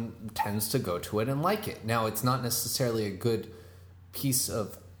everyone tends to go to it and like it. Now, it's not necessarily a good piece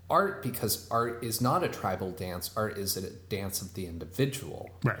of art because art is not a tribal dance. Art is a dance of the individual.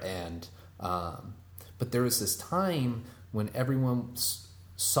 Right. And but there was this time when everyone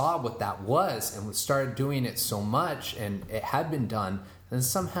saw what that was and started doing it so much, and it had been done, and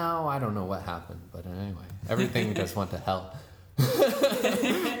somehow I don't know what happened, but anyway, everything just went to hell.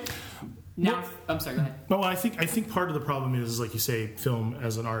 Now, I'm sorry, go ahead. Well, I think part of the problem is, like you say, film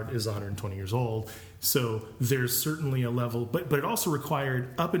as an art is 120 years old. So there's certainly a level, but it also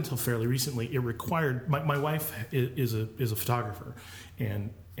required, up until fairly recently, it required. My wife is a photographer,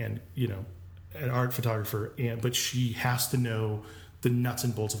 and you know, an art photographer, but she has to know the nuts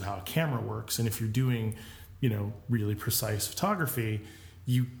and bolts of how a camera works. And if you're doing, you know, really precise photography,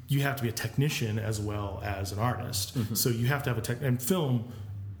 you have to be a technician as well as an artist. Mm-hmm. So you have to have and film,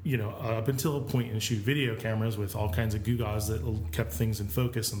 you know, up until a point, and shoot video cameras with all kinds of gewgaws that kept things in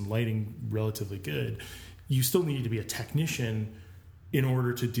focus and lighting relatively good. You still needed to be a technician in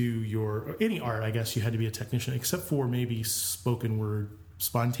order to do any art. I guess you had to be a technician, except for maybe spoken word,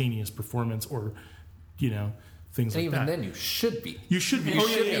 spontaneous performance, or, you know, things and like even that. Then you should be. You should be. You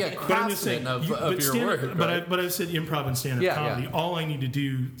should be a craftsman of your work. Right? But I've said improv and stand-up comedy. Yeah. All I need to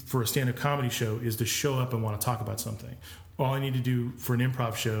do for a stand-up comedy show is to show up and want to talk about something. All I need to do for an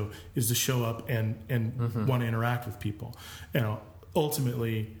improv show is to show up and mm-hmm. want to interact with people. You know,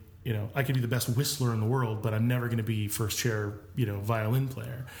 ultimately, you know, I could be the best whistler in the world, but I'm never going to be first chair, you know, violin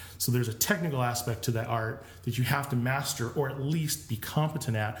player. So there's a technical aspect to that art that you have to master, or at least be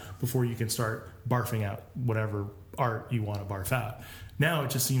competent at, before you can start barfing out whatever art you want to barf out. Now it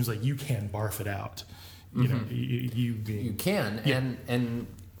just seems like you can barf it out. You mm-hmm. know, you can, yeah. and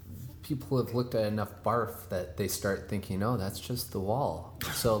people have looked at enough barf that they start thinking, oh, that's just the wall.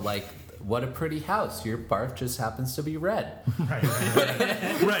 So, like, what a pretty house. Your barf just happens to be red. Right.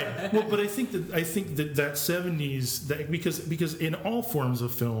 Right. Well, but I think that 70s, because in all forms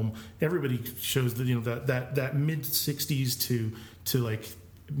of film, everybody shows that, you know, that mid 60s to like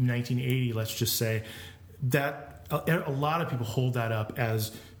 1980, let's just say, that a lot of people hold that up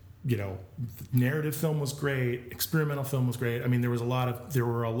as, you know, narrative film was great, experimental film was great. I mean, there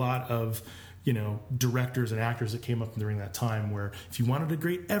were a lot of, you know, directors and actors that came up during that time where if you wanted a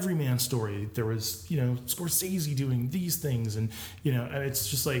great everyman story, there was, you know, Scorsese doing these things, and, you know, it's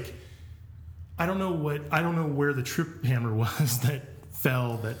just like, I don't know where the trip hammer was that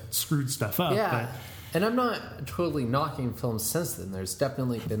screwed stuff up. Yeah. But, and I'm not totally knocking films since then. There's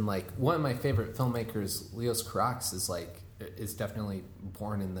definitely been, like, one of my favorite filmmakers, Leos Carax, is definitely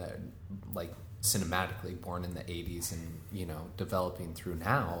born in the, like, cinematically born in the 80s and, you know, developing through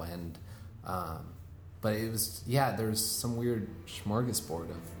now. And but it was, yeah, there's some weird smorgasbord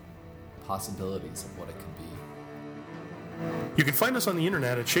of possibilities of what it could be. You can find us on the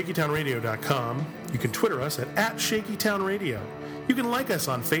internet at shakytownradio.com. You can Twitter us at @shakytownradio. You can like us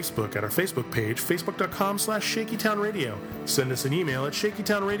on Facebook at our Facebook page, facebook.com/shakytownradio. Send us an email at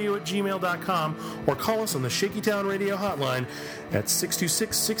shakytownradio@gmail.com, or call us on the Shakytown Radio hotline at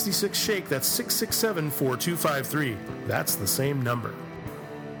 626-66-SHAKE. That's 667-4253. That's the same number.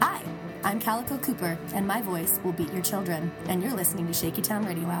 Hi, I'm Calico Cooper, and my voice will beat your children, and you're listening to Shakytown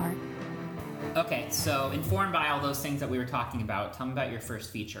Radio Hour. Okay, so informed by all those things that we were talking about, tell me about your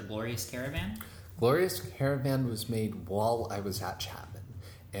first feature, Glorious Caravan? Glorious Caravan was made while I was at Chapman,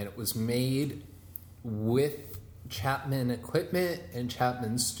 and it was made with Chapman equipment and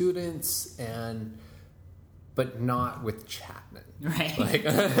Chapman students, but not with Chapman. Right. Like,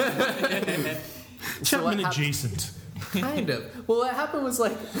 Chapman adjacent. Kind of. Well, what happened was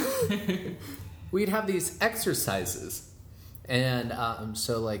like we'd have these exercises, and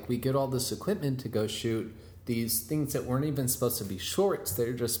so like we get all this equipment to go shoot these things that weren't even supposed to be shorts.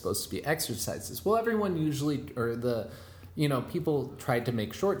 They're just supposed to be exercises. Well, everyone usually, or people tried to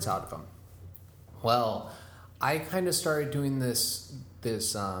make shorts out of them. Well, I kind of started doing this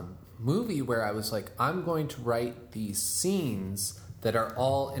movie where I was like, I'm going to write these scenes that are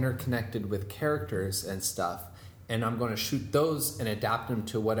all interconnected with characters and stuff, and I'm going to shoot those and adapt them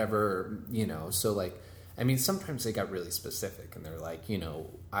to whatever, so like, I mean, sometimes they got really specific and they're like,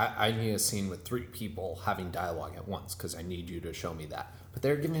 I need a scene with 3 people having dialogue at once because I need you to show me that. But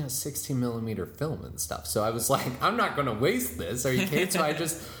they're giving us 16 millimeter film and stuff. So I was like, I'm not going to waste this. Are you kidding? So I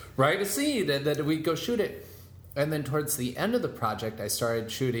just write a scene and then we go shoot it. And then towards the end of the project, I started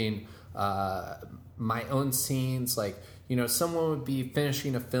shooting my own scenes. Like, someone would be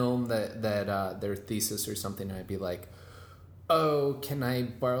finishing a film that their thesis or something, and I'd be like, oh, can I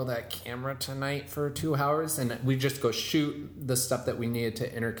borrow that camera tonight for 2 hours? And we just go shoot the stuff that we needed to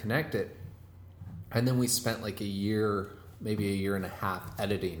interconnect it. And then we spent like a year, maybe a year and a half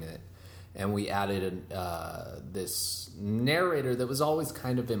editing it. And we added this narrator that was always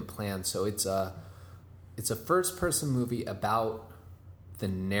kind of in plan. So it's a first-person movie about the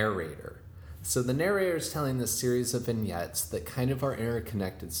narrator. So the narrator is telling this series of vignettes that kind of are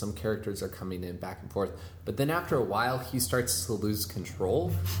interconnected. Some characters are coming in back and forth. But then after a while, he starts to lose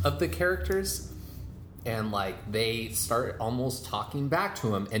control of the characters. And like they start almost talking back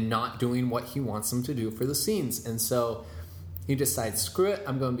to him and not doing what he wants them to do for the scenes. And so he decides, screw it,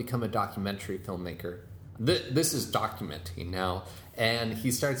 I'm going to become a documentary filmmaker. This is documenting now. And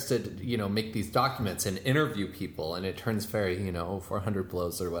he starts to, make these documents and interview people, and it turns very, 400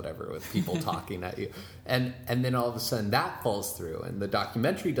 blows or whatever with people talking at you. And then all of a sudden that falls through, and the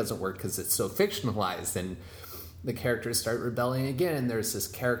documentary doesn't work because it's so fictionalized, and the characters start rebelling again. And there's this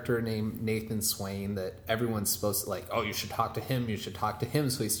character named Nathan Swain that everyone's supposed to like, oh, you should talk to him, you should talk to him.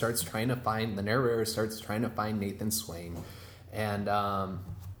 So the narrator starts trying to find Nathan Swain. And,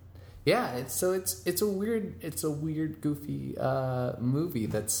 it's a weird, goofy movie.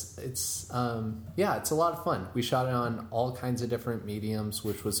 It's a lot of fun. We shot it on all kinds of different mediums,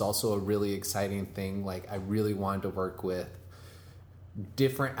 which was also a really exciting thing. Like, I really wanted to work with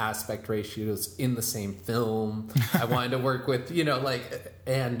different aspect ratios in the same film. I wanted to work with, I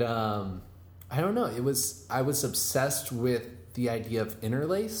don't know. I was obsessed with the idea of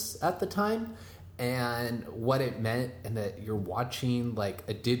interlace at the time. And what it meant, and that you're watching like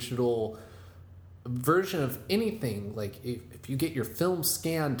a digital version of anything. Like if you get your film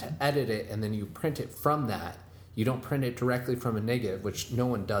scanned to edit it and then you print it from that, you don't print it directly from a negative, which no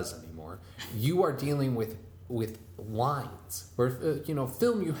one does anymore. You are dealing with lines. Where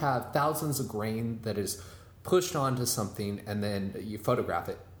film, you have thousands of grain that is pushed onto something and then you photograph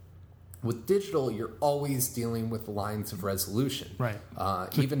it. With digital, you're always dealing with lines of resolution. Right.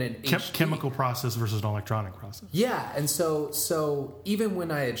 Even in HD. Chemical process versus an electronic process. Yeah, and so even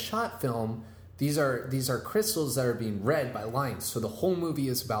when I had shot film, these are crystals that are being read by lines. So the whole movie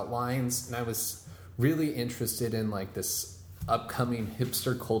is about lines, and I was really interested in like this upcoming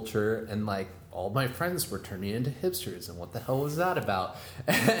hipster culture, and like all my friends were turning into hipsters, and what the hell was that about?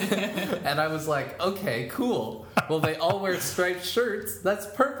 And I was like, okay, cool. Well, they all wear striped shirts. That's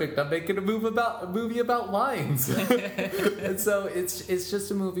perfect. I'm making a movie about lines. And so it's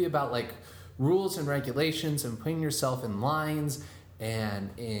just a movie about like rules and regulations and putting yourself in lines and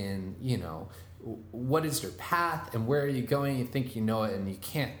in, what is your path and where are you going? You think you know it and you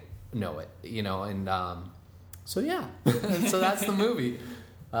can't know it, and so yeah. And so that's the movie.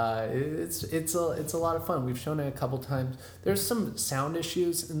 It's a lot of fun. We've shown it a couple times. There's some sound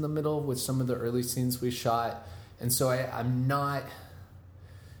issues in the middle with some of the early scenes we shot, and so I'm not,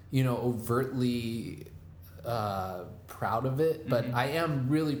 overtly proud of it, but I am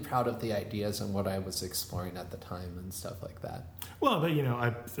really proud of the ideas and what I was exploring at the time and stuff like that. Well, but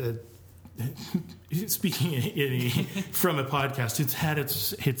speaking from a podcast, it's had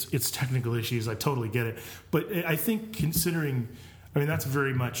its technical issues. I totally get it, but I think considering. I mean, that's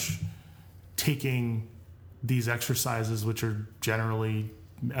very much taking these exercises, which are generally,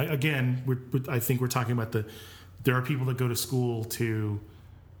 again, I think we're talking about there are people that go to school to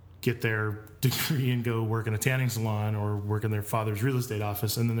get their degree and go work in a tanning salon or work in their father's real estate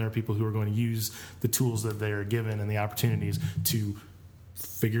office. And then there are people who are going to use the tools that they are given and the opportunities to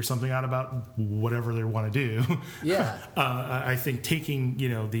figure something out about whatever they want to do. Yeah. I think taking,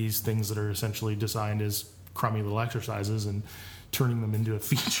 these things that are essentially designed as crummy little exercises and turning them into a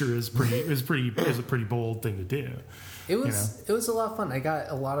feature is a pretty bold thing to do. It was a lot of fun. I got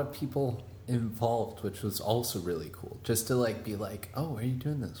a lot of people involved, which was also really cool. Just to like be like, oh, what are you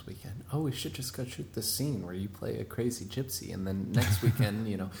doing this weekend? Oh, we should just go shoot this scene where you play a crazy gypsy, and then next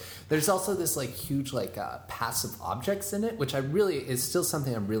weekend, there's also this like huge like passive objects in it, which is still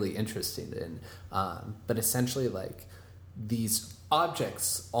something I'm really interested in. But essentially, like these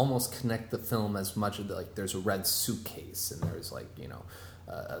objects almost connect the film as much as like there's a red suitcase and there's like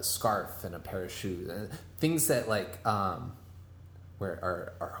a scarf and a pair of shoes, and things that like where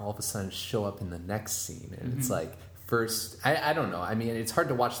are all of a sudden show up in the next scene, and it's like first I don't know. I mean, it's hard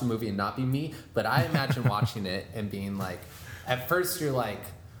to watch the movie and not be me, but I imagine watching it and being like, at first you're like,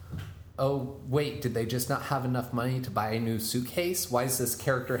 oh wait, did they just not have enough money to buy a new suitcase? Why does this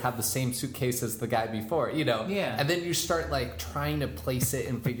character have the same suitcase as the guy before? Yeah. And then you start like trying to place it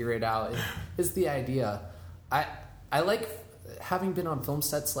and figure it out. Is the idea. I like, having been on film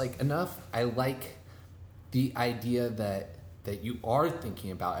sets like enough, I like the idea that you are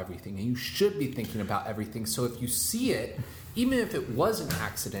thinking about everything, and you should be thinking about everything. So if you see it, even if it was an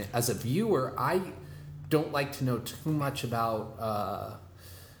accident, as a viewer, I don't like to know too much about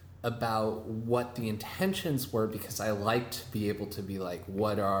what the intentions were, because I like to be able to be like,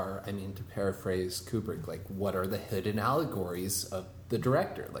 to paraphrase Kubrick, like, what are the hidden allegories of the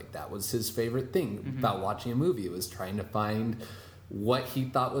director? Like, that was his favorite thing about watching a movie. It was trying to find what he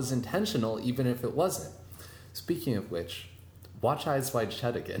thought was intentional, even if it wasn't. Speaking of which, watch Eyes Wide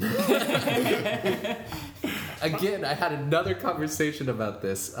Shut again. Again, I had another conversation about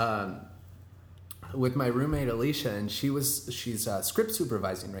this with my roommate Alicia, and she's script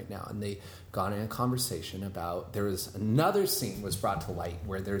supervising right now, and they got in a conversation about, there was another scene was brought to light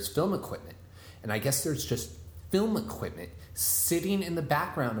where there's film equipment, and I guess there's just film equipment sitting in the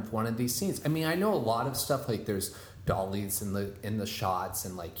background of one of these scenes. I mean, I know a lot of stuff, like there's dollies in the shots,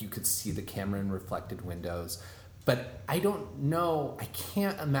 and like you could see the camera in reflected windows. But I don't know, I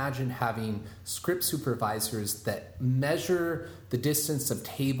can't imagine having script supervisors that measure the distance of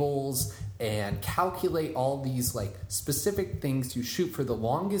tables and calculate all these like specific things you shoot for the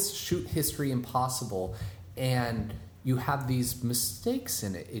longest shoot history impossible, and you have these mistakes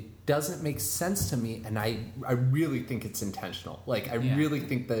in it. It doesn't make sense to me, and I really think it's intentional. Like, I really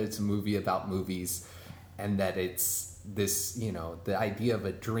think that it's a movie about movies, and that it's this, the idea of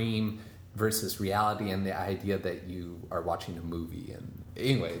a dream versus reality, and the idea that you are watching a movie. And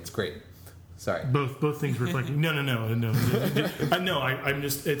anyway, it's great. Sorry. Both things reflecting. No. I'm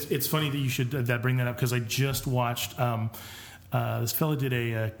just. It's funny that you should bring that up, because I just watched. This fella did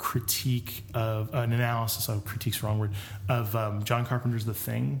a critique of an analysis. Oh, critique's the wrong word, of John Carpenter's The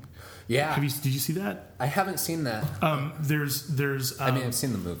Thing. Yeah. Did you see that? I haven't seen that. There's. I mean, I've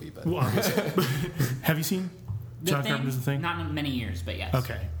seen the movie, but well, have you seen John Carpenter's The Thing? Not in many years, but yes.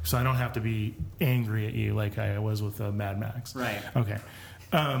 Okay, so I don't have to be angry at you like I was with Mad Max. Right. Okay.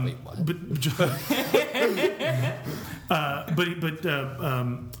 Wait, what?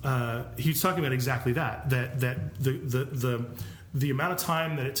 He was talking about exactly that the amount of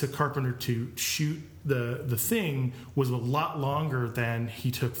time that it took Carpenter to shoot the Thing was a lot longer than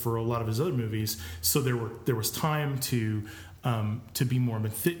he took for a lot of his other movies. So there was time to be more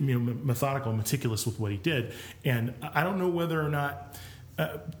methodical, meticulous with what he did. And I don't know whether or not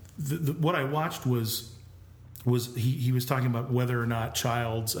what I watched was he was talking about whether or not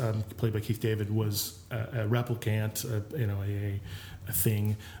Childs, played by Keith David, was a replicant, a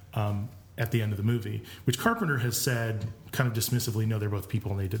thing at the end of the movie, which Carpenter has said kind of dismissively, no, they're both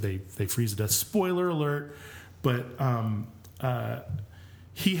people, and they freeze to death. Spoiler alert, but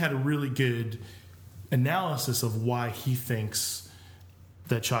he had a really good analysis of why he thinks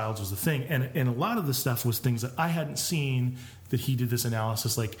that Childs was the thing, and a lot of the stuff was things that I hadn't seen that he did this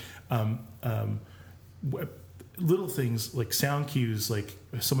analysis, like little things like sound cues, like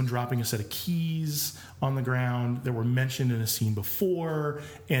someone dropping a set of keys on the ground that were mentioned in a scene before,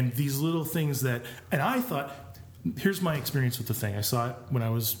 and these little things that, and I thought, here's my experience with The Thing. I saw it when I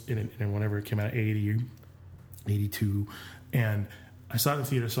was in whenever it came out, 80, 82, and I saw it in the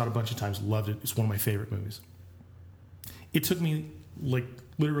theater, saw it a bunch of times, loved it. It's one of my favorite movies. It took me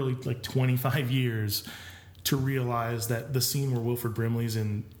literally 25 years to realize that the scene where Wilford Brimley's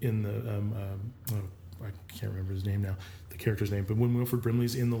in the I can't remember his name now, the character's name, but when Wilford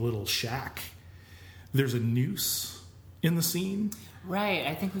Brimley's in the little shack, there's a noose in the scene. Right,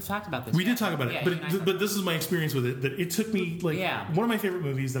 I think we've talked about this. We did talk about it, Yeah, but this is my experience with it, that it took me, one of my favorite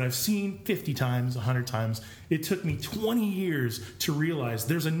movies that I've seen 50 times, 100 times, it took me 20 years to realize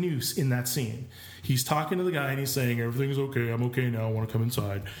there's a noose in that scene. He's talking to the guy and he's saying, everything's okay, I'm okay now, I want to come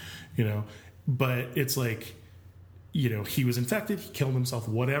inside, but it's like, he was infected, he killed himself,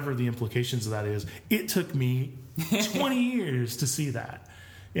 whatever the implications of that is. It took me 20 years to see that,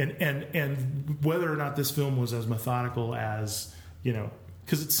 and whether or not this film was as methodical as, you know,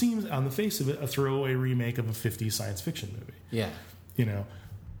 because it seems on the face of it a throwaway remake of a 50s science fiction movie. Yeah. You know,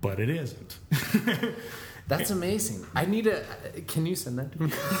 but it isn't. That's amazing. I need a. Can you send that to me?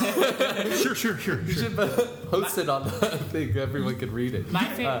 Sure. You should post it on the thing. Everyone can read it.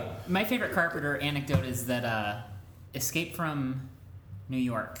 My favorite Carpenter anecdote is that Escape from New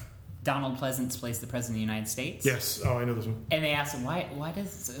York. Donald Pleasance plays the President of the United States. Yes. Oh, I know this one. And they asked him, why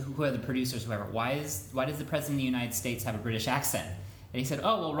does, who are the producers, whoever, why does the President of the United States have a British accent? And he said,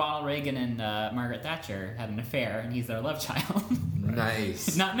 oh, well, Ronald Reagan and Margaret Thatcher had an affair, and he's their love child. Nice.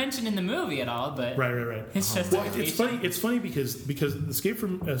 It's not mentioned in the movie at all, but Right. it's just Well, it's funny because Escape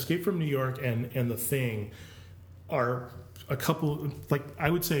from New York and The Thing are a couple, like,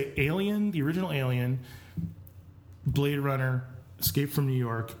 I would say Alien, the original Alien, Blade Runner, Escape from New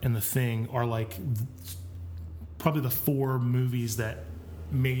York, and The Thing are like probably the 4 movies that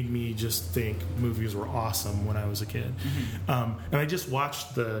made me just think movies were awesome when I was a kid. And I just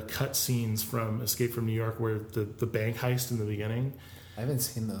watched the cut scenes from Escape from New York where the bank heist in the beginning. I haven't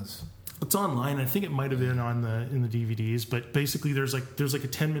seen those. It's online. I think it might have been in the DVDs, but basically there's like a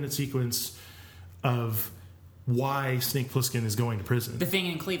 10-minute sequence of why Snake Plissken is going to prison. The Thing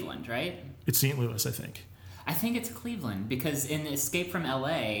in Cleveland, right? It's St. Louis, I think. I think it's Cleveland, because in Escape from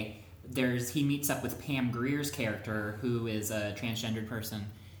L.A., he meets up with Pam Grier's character, who is a transgendered person,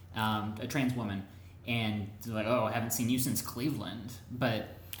 a trans woman, and they're like, oh, I haven't seen you since Cleveland.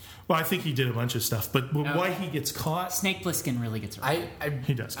 But Well, I think he did a bunch of stuff, but why he gets caught? Snake Plissken really gets around.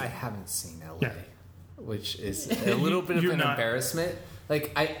 He does. I haven't seen LA, Yeah. which is a little bit of You're an not- embarrassment.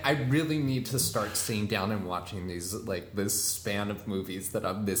 Like, I really need to start sitting down and watching these, like, this span of movies that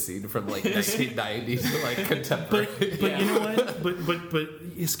I'm missing from, like, 1990 to, like, contemporary. But you know what? But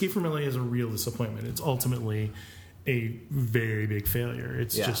Escape from LA is a real disappointment. It's ultimately a very big failure.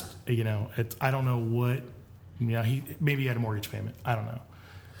 It's just, you know, I don't know what. You know, maybe he had a mortgage payment. I don't know.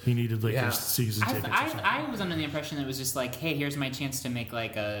 He needed like his season tickets. I was under the impression that it was just like, hey, here's my chance to make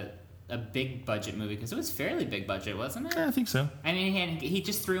like a big budget movie, because it was fairly big budget, wasn't it? Yeah, I think so. I mean, he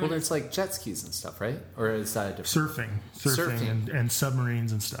just threw. Well, in there's like jet skis and stuff, right? Or is that a different? Surfing. And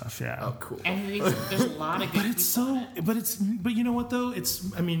submarines and stuff. Yeah. Oh, cool. And there's a lot of good. But you know what though?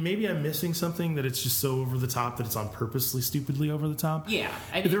 I mean, maybe I'm missing something that it's just so over the top that it's on purposely stupidly over the top. Yeah,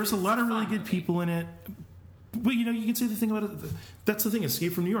 there was a lot of really good people in it. But you know, you can say the thing about it. That's the thing.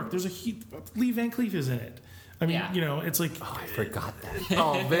 Escape from New York. There's Lee Van Cleef is in it. I mean, you know, it's like I forgot that.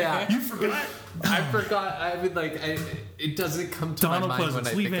 Oh man, you forgot. I forgot. I mean, like, it doesn't come to Donald my mind Pleasance,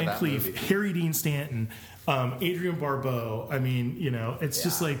 when I Lee think Van of that Cleef, movie. Harry Dean Stanton, Adrian Barbeau. I mean, you know, it's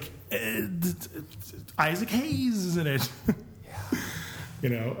just like Isaac Hayes is in it. Yeah. You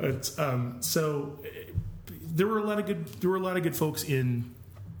know, it's so there were a lot of good folks in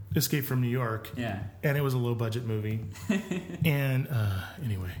Escape from New York. Yeah. And it was a low budget movie. And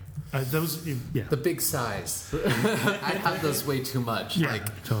anyway, those The big size. I have those way too much. yeah,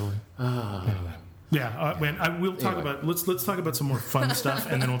 Like, totally. Anyway. Yeah, we'll talk about let's talk about some more fun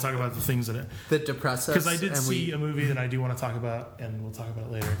stuff, and then we'll talk about the things that that depress us. because I did and see a movie that I do want to talk about, and we'll talk about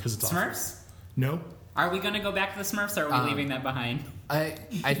it later because it's awesome. Smurfs. No, Are we going to go back to the Smurfs, or are we leaving that behind? I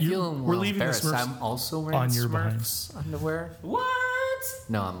feel a we're little leaving the embarrassed. Smurfs I'm also wearing on your Smurfs underwear. What?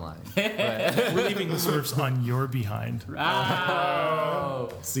 No, I'm lying. But, we're leaving the Smurfs on your behind. Ah.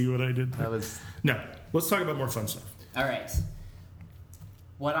 See what I did there? that was No, let's talk about more fun stuff. All right.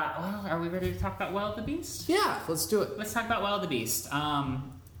 Well, are we ready to talk about Well of the Beast? yeah. Let's do it. Let's talk about Well of the Beast.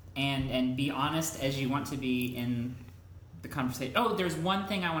 And be honest as you want to be in the conversation. Oh, there's one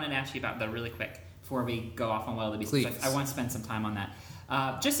thing I wanted to ask you about, though, really quick, before we go off on Well of the Beast. Please. I want to spend some time on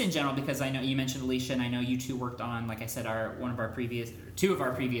that. Just in general, because I know you mentioned Alicia, and I know you two worked on, like I said, two of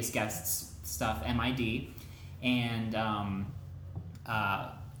our previous guests' stuff, MID, and I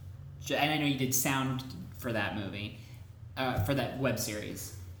know you did sound for that movie, for that web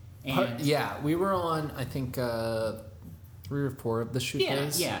series. And Yeah, we were on, I think, 3 or 4 of the shoot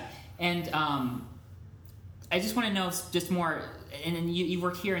days. Yeah. And I just want to know just more, and then you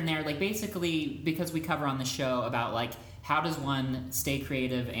work here and there, like basically because we cover on the show about like how does one stay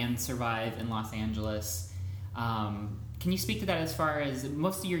creative and survive in Los Angeles. Can you speak to that as far as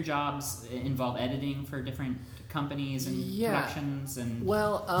most of your jobs involve editing for different companies and productions? And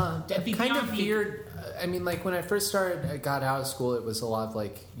Well, Beyond kind of the- weird. I mean, like when I first started, I got out of school, it was a lot of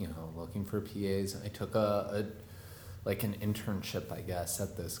like, you know, looking for PAs. I took an internship, I guess,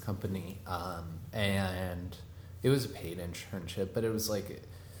 at this company, and it was a paid internship, but it was like,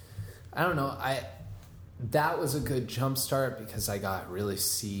 I don't know, that was a good jump start because I got to really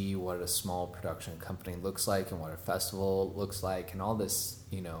see what a small production company looks like and what a festival looks like and all this,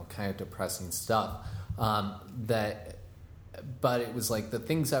 kind of depressing stuff. But it was like the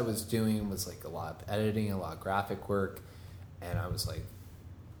things I was doing was like a lot of editing, a lot of graphic work, and I was like,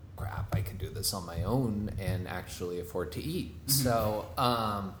 crap, I could do this on my own and actually afford to eat. So,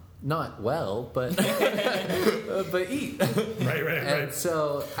 not well, but but eat. Right.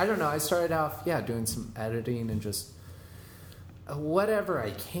 So I don't know. I started off, doing some editing and just whatever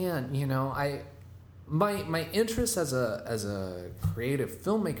I can. My interest as a creative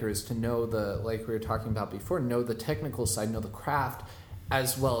filmmaker is to know like we were talking about before, know the technical side, know the craft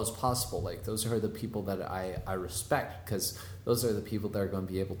as well as possible. Like those are the people that I respect because those are the people that are going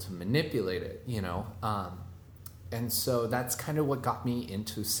to be able to manipulate it. And so that's kind of what got me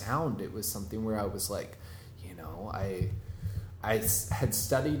into sound. It was something where I was like, I had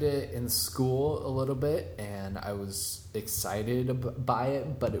studied it in school a little bit, and I was excited by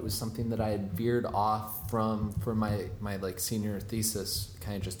it, but it was something that I had veered off from for my like senior thesis.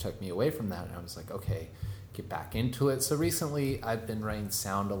 Kind of just took me away from that, and I was like, okay, get back into it. So recently, I've been writing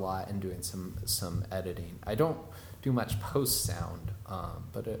sound a lot and doing some editing. I don't do much post sound,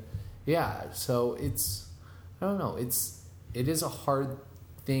 but so it's. I don't know. It is a hard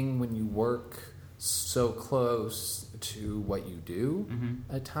thing when you work so close to what you do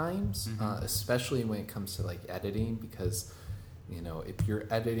at times, especially when it comes to like editing, because if you're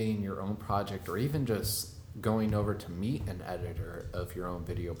editing your own project or even just going over to meet an editor of your own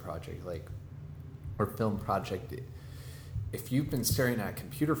video project, or film project, if you've been staring at a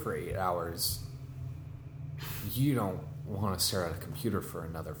computer for 8 hours, you don't want to stare at a computer for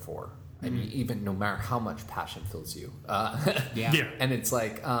another 4. I mean, even no matter how much passion fills you. And it's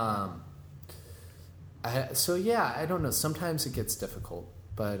like, I don't know. Sometimes it gets difficult,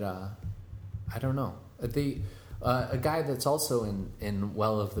 but I don't know. A guy that's also in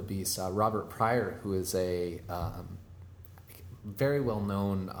Well of the Beast, Robert Pryor, who is a very well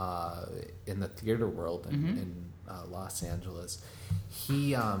known in the theater world in Los Angeles.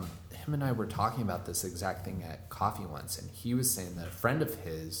 Him and I were talking about this exact thing at coffee once, and he was saying that a friend of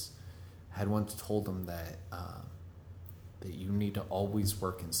his had once told him that you need to always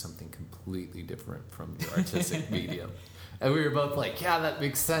work in something completely different from your artistic medium. And we were both like, yeah, that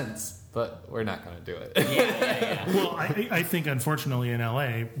makes sense, but we're not going to do it. Yeah. Well, I think, unfortunately, in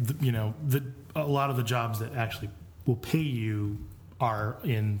LA, a lot of the jobs that actually will pay you are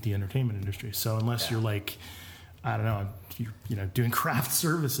in the entertainment industry. So unless you're like, I don't know, you're doing craft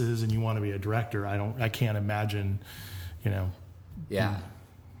services and you want to be a director, I can't imagine, Yeah.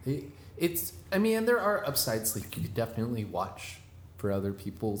 And there are upsides. Like you could definitely watch for other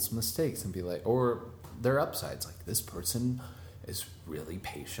people's mistakes and be like, or there are upsides. Like this person is really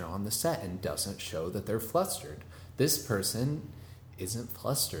patient on the set and doesn't show that they're flustered. This person isn't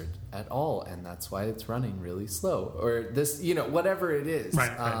flustered at all, and that's why it's running really slow. Or this, whatever it is.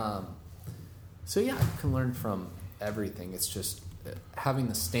 Right. So yeah, you can learn from everything. It's just having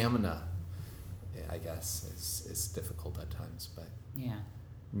the stamina, I guess, is difficult at times, but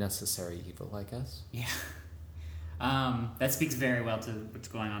necessary evil, I guess. Yeah. That speaks very well to what's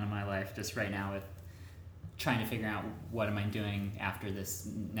going on in my life just right now with trying to figure out what am I doing after this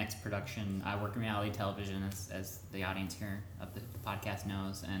next production. I work in reality television, as the audience here of the podcast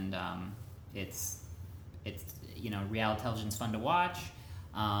knows, and it's reality television's fun to watch.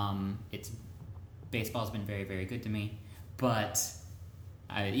 Baseball's been very, very good to me, but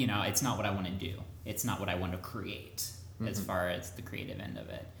it's not what I want to do. It's not what I want to create as far as the creative end of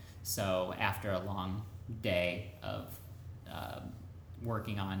it. So after a long day of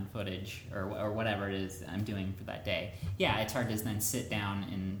working on footage or whatever it is I'm doing for that day, it's hard to then sit down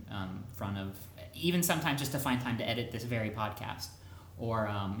in front of, even sometimes just to find time to edit this very podcast. Or,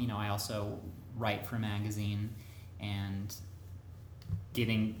 I also write for a magazine, and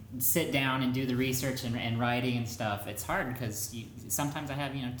sit down and do the research and writing and stuff. It's hard because sometimes I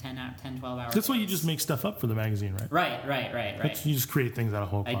have 10, 12 hours. That's why you just make stuff up for the magazine, right? Right. You just create things out of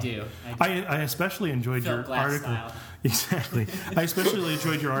whole cloth. I do. I especially enjoyed Phil your Glass article. Style. Exactly. I especially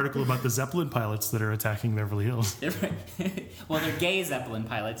enjoyed your article about the Zeppelin pilots that are attacking Beverly Hills. Well, they're gay Zeppelin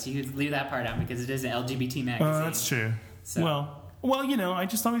pilots. You could leave that part out because it is an LGBT magazine. That's true. So. Well, I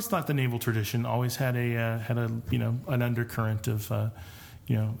just always thought the naval tradition always had an undercurrent of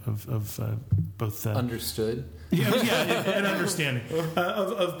both Understood. an understanding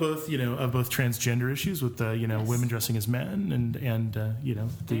of both transgender issues with Yes. women dressing as men and the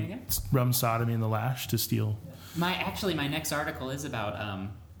rum sodomy and the lash to steal. My next article is about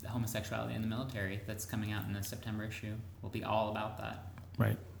homosexuality in the military. That's coming out in the September issue. Will be all about that.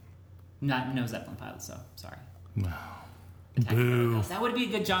 Right. No Zeppelin Pilot, so sorry. No. Attack of the Killer Boo. Clowns. That would be a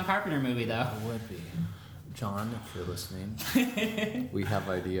good John Carpenter movie, though. It would be. John, if you're listening, we have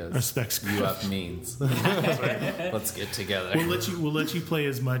ideas. Respects. You have means. Let's get together. We'll let you play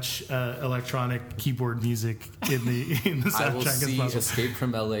as much electronic keyboard music in the soundtrack I will as see possible. Escape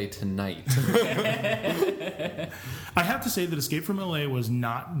from LA tonight. I have to say that Escape from LA was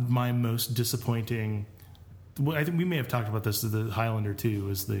not my most disappointing. Well, I think we may have talked about this. The Highlander 2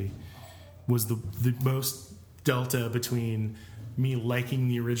 was the most delta between me liking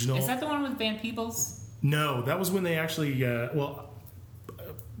the original. Is that the one with Van Peebles? No, that was when they actually.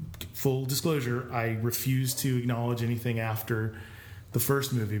 Full disclosure, I refused to acknowledge anything after the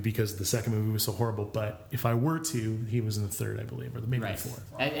first movie because the second movie was so horrible. But if I were to, he was in the third, I believe, or maybe the fourth.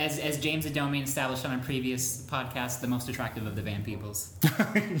 As James Adomian established on a previous podcast, the most attractive of the Van Peebles.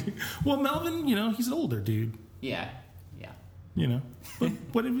 Well, Melvin, he's an older dude. Yeah.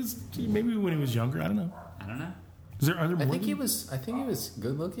 But it was maybe when he was younger. I don't know. I don't know. Are there more? I think he was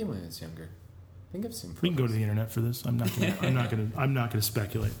good looking when he was younger. I think I've seen. We can go to the internet for this. I'm not gonna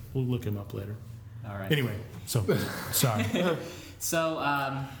speculate. We'll look him up later. All right. Anyway, so sorry. So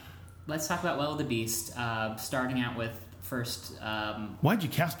let's talk about Well of the Beast. Starting out with first. Why'd you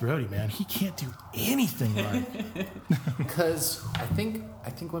cast Brody, man? He can't do anything right. Because I think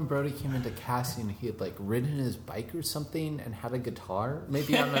when Brody came into casting, he had like ridden his bike or something and had a guitar.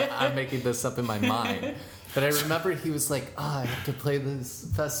 Maybe I'm making this up in my mind, but I remember he was like, I have to play this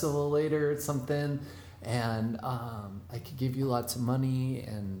festival later or something, and I could give you lots of money,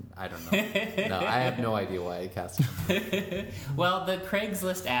 and I don't know. No, I have no idea why I cast him. Well, the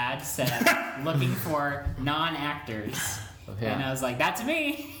Craigslist ad said looking for non-actors, and I was like, that's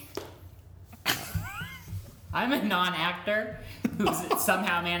me. I'm a non-actor who's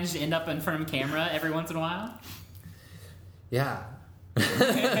somehow managed to end up in front of camera every once in a while. Yeah.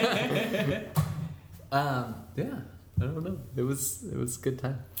 Yeah. I don't know. It was a good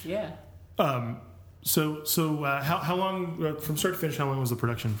time. Yeah. So how long from start to finish? How long was the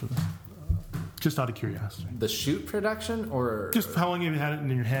production for this? Just out of curiosity. The shoot production, or Just how long have you had it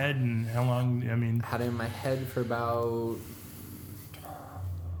in your head, and how long? I mean, had it in my head for about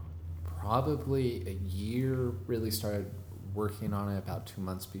probably a year. Really started working on it about 2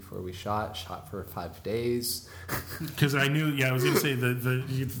 months before we shot for 5 days. because I knew. Yeah, I was going to say the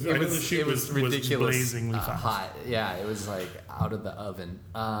shoot was ridiculous, blazingly fast. hot. Yeah, it was like out of the oven.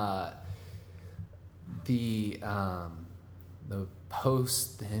 The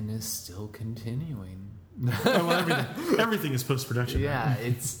post then is still continuing. Well, everything is post production. Yeah,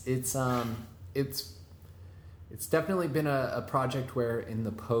 it's definitely been a project where in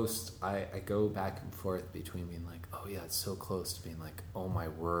the post I go back and forth between being like, oh yeah, it's so close, to being like, oh my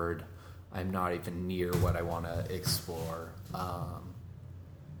word, I'm not even near what I want to explore.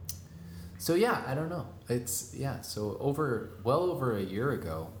 So yeah, I don't know. So well over a year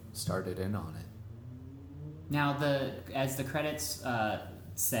ago, started in on it. Now, as the credits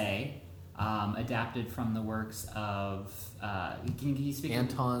say, adapted from the works of. Can you speak?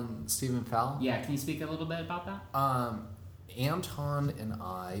 Anton Stephen Fowl. Yeah, can you speak a little bit about that? Anton and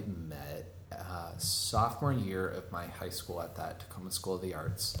I met sophomore year of my high school at that Tacoma School of the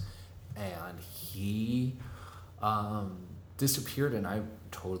Arts, and he disappeared, and I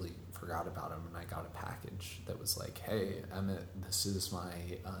totally forgot about him, and I got a package that was like, hey, Emmett, this is my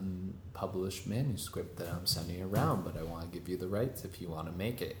unpublished manuscript that I'm sending around, but I want to give you the rights if you want to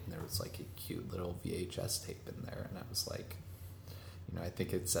make it. And there was like a cute little VHS tape in there, and I was like, I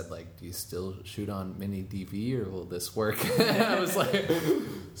think it said like, do you still shoot on mini DV, or will this work? And I was like,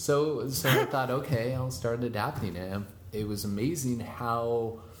 so I thought, okay, I'll start adapting it. And it was amazing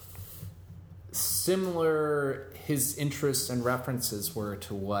how similar his interests and references were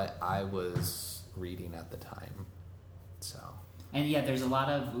to what I was reading at the time. So, and yeah, there's a lot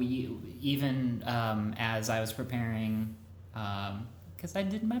of, even as I was preparing, because I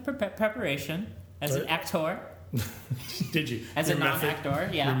did my preparation as an actor. Did you? As a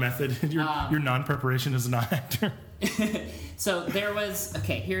non-actor, yeah. Your method, your non-preparation as a non-actor. So there was,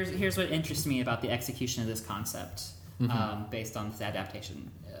 here's what interests me about the execution of this concept, based on this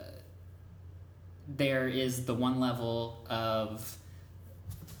adaptation. There is the one level of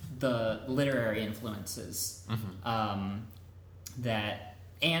the literary influences that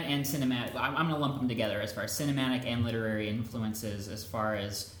and cinematic. I'm going to lump them together as far as cinematic and literary influences, as far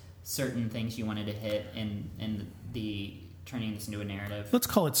as certain things you wanted to hit in the turning this into a narrative. Let's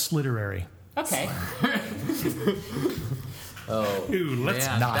call it slitterary. Okay. Oh, Ooh, let's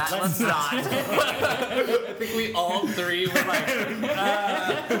not. Let's not. I think we all three were like,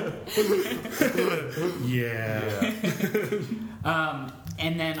 Yeah.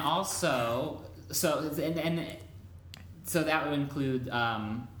 And then also, so that would include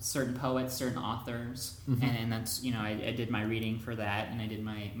certain poets, certain authors, and that's, I did my reading for that, and I did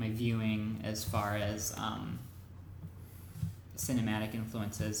my viewing as far as cinematic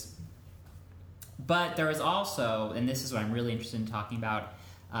influences. But there was also, and this is what I'm really interested in talking about,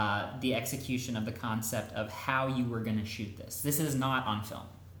 the execution of the concept of how you were going to shoot this. This is not on film.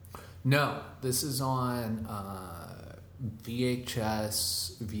 No, this is on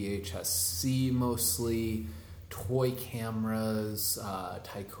VHS, VHS-C mostly, toy cameras,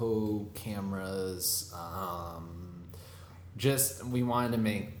 Tyco cameras. We wanted to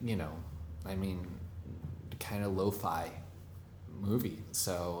make, kind of lo-fi movie.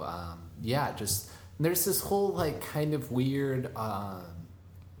 So, there's this whole, kind of weird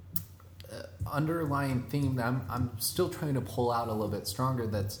underlying theme that I'm still trying to pull out a little bit stronger,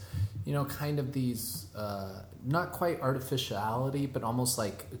 that's, kind of these, not quite artificiality, but almost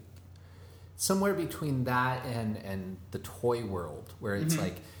like somewhere between that and the toy world, where it's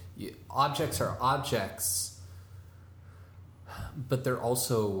objects are objects, but they're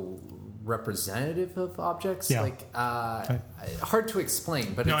also representative of objects. Yeah. Hard to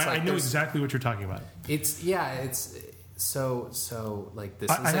explain, but No, it's I know exactly what you're talking about. It's so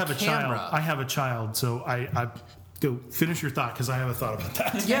this is I have a camera. child. I have a child, so I go finish your thought, because I have a thought about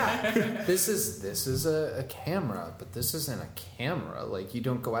that. Yeah, this is a camera, but this isn't a camera. You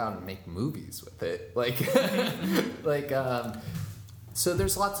don't go out and make movies with it. So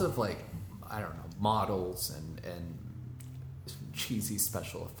there's lots of models and cheesy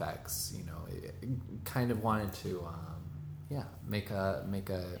special effects. It kind of wanted to make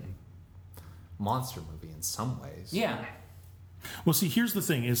a monster movie in some ways. Yeah. Well, see, here's the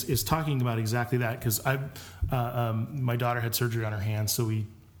thing: is talking about exactly that, because my daughter had surgery on her hand, so we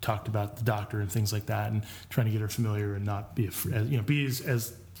talked about the doctor and things like that, and trying to get her familiar and not be be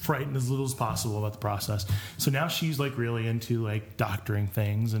as frightened as little as possible about the process. So now she's really into doctoring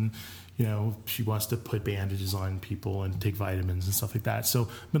things, and she wants to put bandages on people and take vitamins and stuff like that. So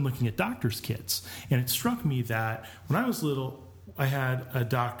I've been looking at doctor's kits, and it struck me that when I was little, I had a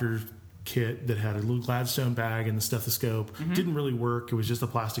doctor's kit that had a little Gladstone bag and the stethoscope. Didn't really work. It was just a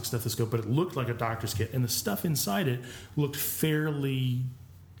plastic stethoscope, but it looked like a doctor's kit, and the stuff inside it looked fairly,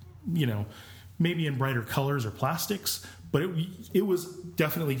 maybe in brighter colors or plastics, but it was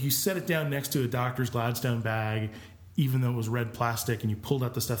definitely, you set it down next to a doctor's Gladstone bag, even though it was red plastic, and you pulled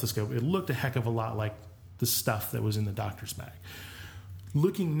out the stethoscope, it looked a heck of a lot like the stuff that was in the doctor's bag.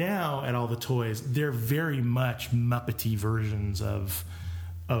 Looking now at all the toys, they're very much Muppety versions of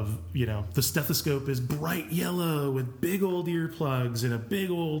the stethoscope is bright yellow with big old earplugs and a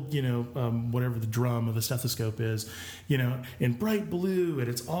big old, whatever the drum of the stethoscope is, and bright blue, and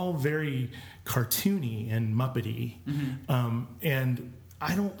it's all very cartoony and Muppety. And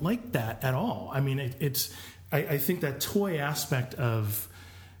I don't like that at all. I mean, I think that toy aspect of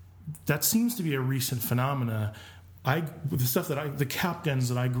that seems to be a recent phenomena. The cap guns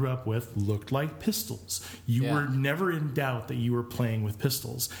that I grew up with looked like pistols. You were never in doubt that you were playing with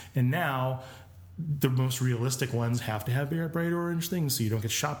pistols. And now the most realistic ones have to have bright orange things so you don't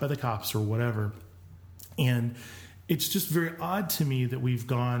get shot by the cops or whatever. And it's just very odd to me that we've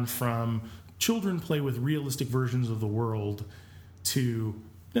gone from children play with realistic versions of the world to,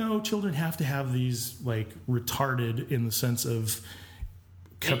 no, children have to have these retarded, in the sense of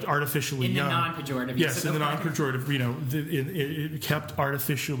kept artificially young. In the non-pejorative. Yes, in the non-pejorative, it kept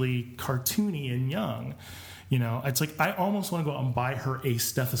artificially cartoony and young. It's I almost want to go out and buy her a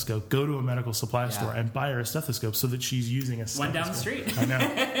stethoscope, go to a medical supply store and buy her a stethoscope so that she's using a stethoscope. One down the street.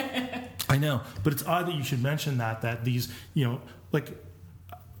 I know. But it's odd that you should mention that these,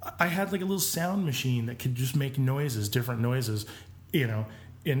 I had a little sound machine that could just make noises, different noises,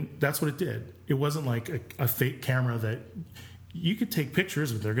 and that's what it did. It wasn't like a fake camera that you could take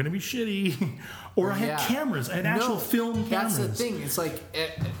pictures, but they're going to be shitty. Or I had cameras, I had actual film cameras. That's the thing. It's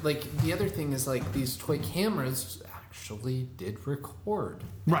the other thing is these toy cameras actually did record.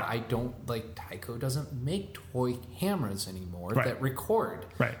 Right. I don't Tyco doesn't make toy cameras anymore that record.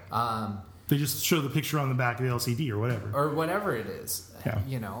 Right. They just show the picture on the back of the LCD or whatever. Or whatever it is.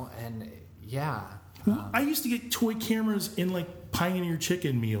 I used to get toy cameras in Pioneer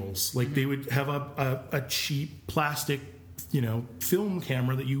chicken meals. They would have a cheap plastic film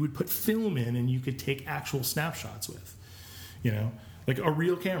camera that you would put film in and you could take actual snapshots with, like a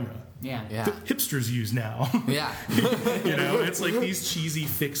real camera. Yeah. That hipsters use now. Yeah. It's these cheesy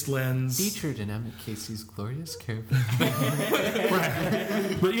fixed lens. Featured in Emmett Casey's Glorious Caravan.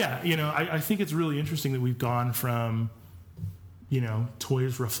 Right. But I think it's really interesting that we've gone from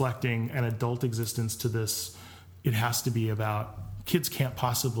toys reflecting an adult existence to this. It has to be about kids can't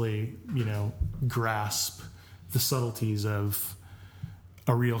possibly, grasp the subtleties of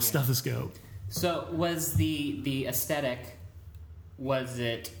a real stethoscope. So was the aesthetic, was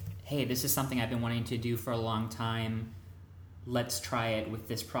it, hey, this is something I've been wanting to do for a long time, let's try it with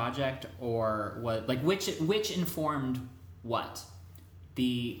this project? Or what, like, which informed what? Did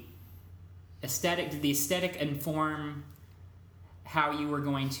the aesthetic inform how you were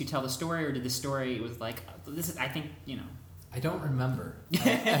going to tell the story, or did the story, it was like, this is, I think, I don't remember.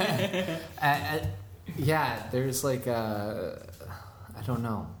 Yeah, there's like I don't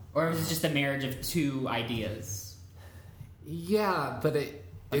know. Or was it just a marriage of two ideas? Yeah, but it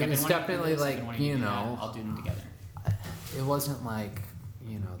Like, was definitely like, I'll do them together. it wasn't like,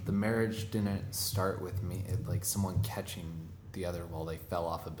 the marriage didn't start with me, like someone catching the other while they fell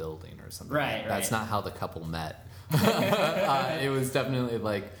off a building or something. Right, That's right. not how the couple met. It was definitely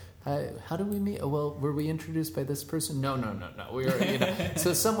like, how do we meet? Oh, well, were we introduced by this person? No. We were,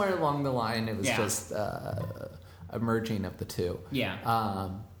 So somewhere along the line, it was just a merging of the two. Yeah.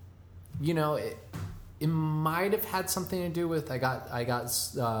 It might have had something to do with I got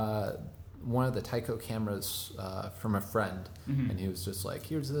one of the Tyco cameras from a friend, and he was just like,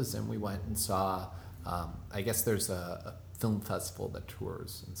 "Here's this," and we went and saw. I guess there's a film festival that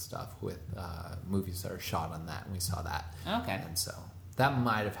tours and stuff with movies that are shot on that, and we saw that. Okay. And so that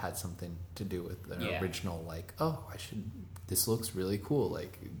might have had something to do with the original, like, oh, this looks really cool,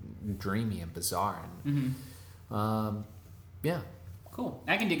 like dreamy and bizarre, and yeah. Cool.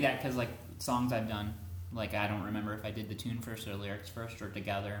 I can dig that because, like, songs I've done, like, I don't remember if I did the tune first or the lyrics first or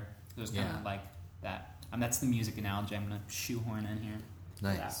together. It was kind of like that. That's the music analogy I'm going to shoehorn in here.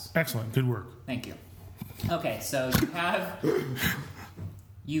 Nice. Excellent. Good work. Thank you. Okay, so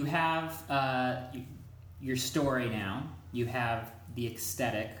you have your story now. You have the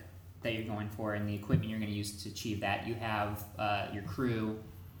aesthetic that you're going for and the equipment you're going to use to achieve that. You have your crew,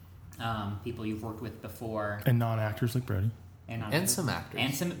 people you've worked with before, And non-actors like Brody. And some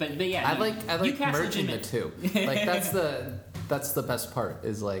actors. But yeah, I like you cast merging the legitimate- two. Like that's the best part.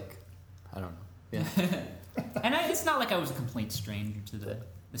 Is like, I don't know. Yeah. And it's not like I was a complete stranger to the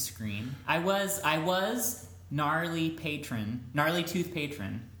screen. I was gnarly tooth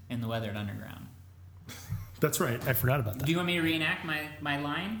patron in the Weathered Underground. That's right. I forgot about that. Do you want me to reenact my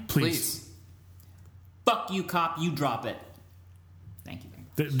line? Please. Fuck you, cop, you drop it. Thank you.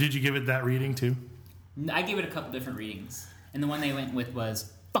 Did you give it that reading too? I gave it a couple different readings. And the one they went with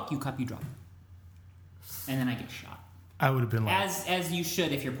was, fuck you, cop, you drop it. And then I get shot. I would have been like... As you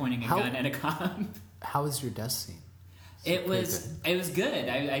should if you're pointing a gun at a cop. How was your death scene? It was good.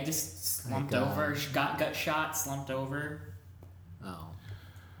 I just slumped over, got shot, slumped over. Oh,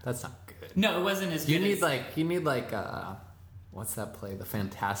 that's not good. No, it wasn't as good. You need what's that play? The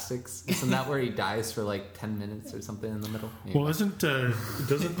Fantastics? Isn't that where he dies for like 10 minutes or something in the middle? Yeah. Well, doesn't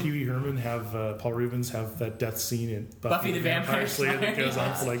Pee Wee Herman have Paul Rubens have that death scene in Buffy the Vampire Slayer that goes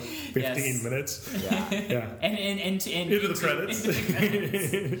on for like 15 minutes? Yeah. And into the credits.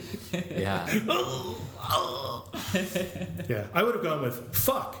 Yeah. Yeah. I would have gone with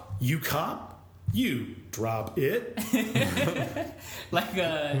fuck you, cop. You drop it. like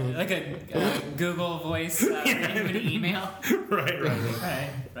a Google voice email. Right.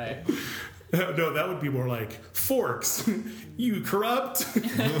 No, that would be more like forks. You corrupt.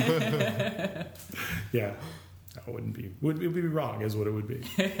 Yeah, that wouldn't be. It would be wrong, is what it would be.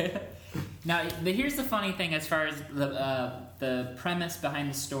 Now, here's the funny thing as far as the premise behind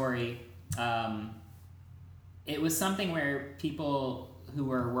the story. It was something where people who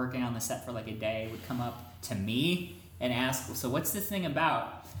were working on the set for like a day would come up to me and ask, so what's this thing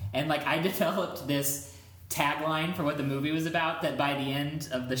about? And like I developed this tagline for what the movie was about that by the end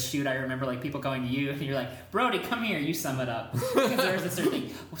of the shoot I remember like people going to you and you're like, Brody, come here, you sum it up. Because there's a certain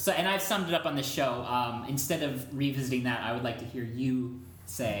thing. So, and I've summed it up on the show. Instead of revisiting that, I would like to hear you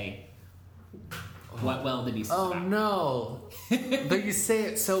say what Well the Beast is Oh about. no. But you say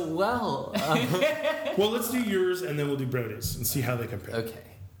it so well. Well, let's do yours and then we'll do Brody's and see how they compare. Okay.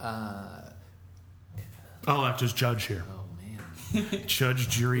 I'll act as judge here. Oh man. Judge,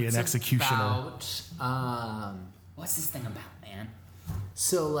 jury, and executioner. What's this thing about, man?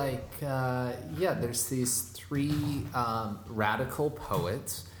 So like there's these three radical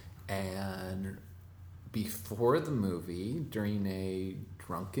poets, and before the movie, during a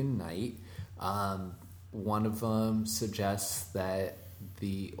drunken night, one of them suggests that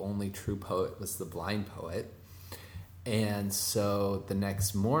the only true poet was the blind poet. And so the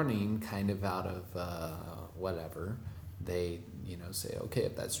next morning, kind of out of whatever, they say, okay,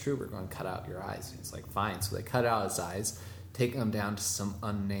 if that's true, we're going to cut out your eyes. And he's like, fine. So they cut out his eyes, taking him down to some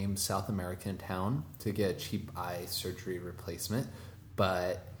unnamed South American town to get a cheap eye surgery replacement,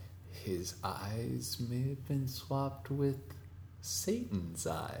 but his eyes may have been swapped with Satan's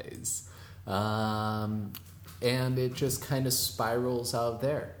eyes. And it just kind of spirals out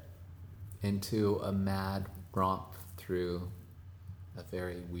there into a mad romp through a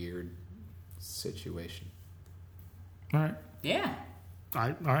very weird situation. All right. Yeah.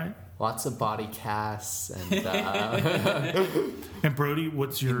 All right. Lots of body casts and And Brody,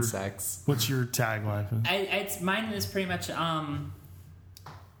 what's your insects. What's your tagline? Mine is pretty much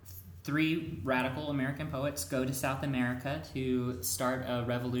 3 radical American poets go to South America to start a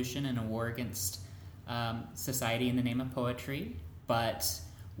revolution and a war against society in the name of poetry. But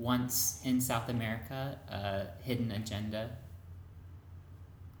once in South America, a hidden agenda,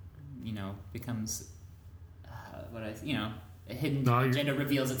 becomes a hidden agenda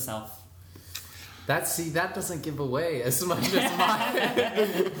reveals itself. That doesn't give away as much as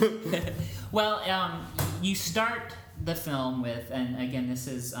mine. Well, you start the film with, and again, this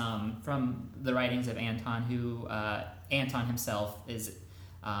is from the writings of Anton, who Anton himself is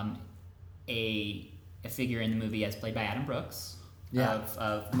a figure in the movie as played by Adam Brooks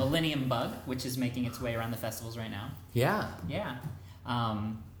of Millennium Bug, which is making its way around the festivals right now. Yeah. Yeah.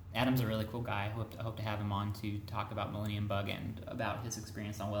 Adam's a really cool guy. I hope to have him on to talk about Millennium Bug and about his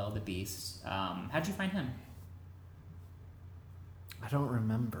experience on Well of the Beast. How'd you find him? I don't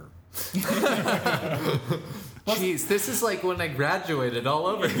remember. Jeez, this is like when I graduated all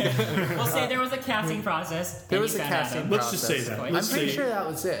over again. We'll say there was a casting process. There was a casting process. Let's just say that. I'm pretty sure that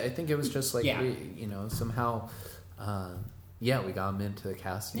was it. I think it was just like, Yeah. we, somehow, we got him into the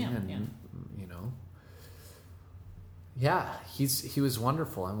casting he was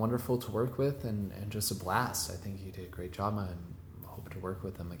wonderful and wonderful to work with and just a blast. I think he did a great job. I hope to work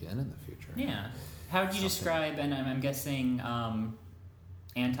with him again in the future. Yeah. How would you describe, and I'm guessing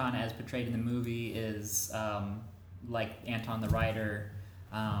Anton as portrayed in the movie is like Anton the writer,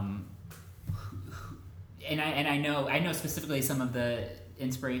 and I know specifically some of the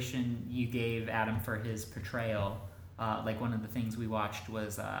inspiration you gave Adam for his portrayal. Like one of the things we watched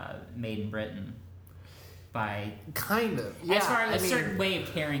was Made in Britain. By kind of, yeah. As far as a certain way of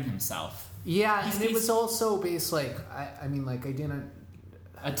carrying himself. Yeah, and it was also based I didn't.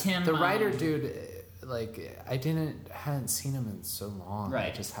 The writer dude, I hadn't seen him in so long.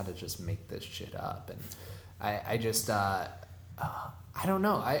 Right. I just had to just make this shit up, and I just I don't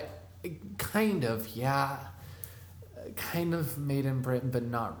know. Kind of Made in Britain, but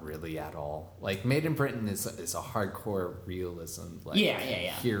not really at all. Like Made in Britain is a hardcore realism.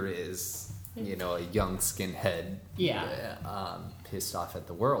 Here is. A young skinhead, pissed off at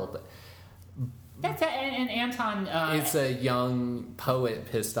the world. That's and Anton. It's a young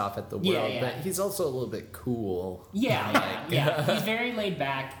poet pissed off at the world, but he's also a little bit cool. Yeah. He's very laid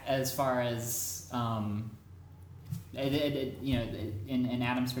back as far as in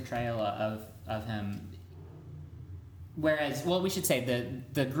Adam's portrayal of him. Whereas, we should say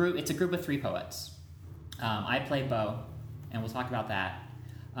the group. It's a group of 3 poets. I play Bo, and we'll talk about that.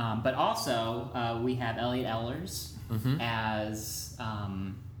 But also, we have Elliot Ehlers as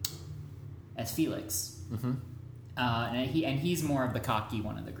Felix, and he's more of the cocky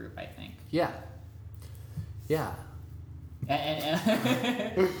one of the group, I think. Yeah.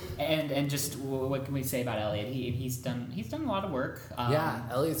 And just what can we say about Elliot? He's done a lot of work.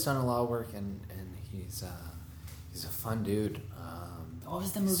 Elliot's done a lot of work, and he's a fun dude. What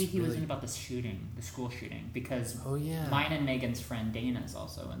was the movie he was in about the school shooting? Because mine and Megan's friend Dana is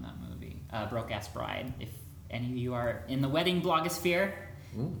also in that movie, Broke Ass Bride. If any of you are in the wedding blogosphere,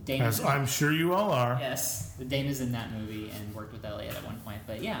 Dana. As I'm sure you all are. Yes, Dana's in that movie and worked with Elliot at one point.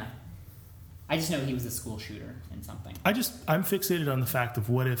 But yeah, I just know he was a school shooter in something. I'm fixated on the fact of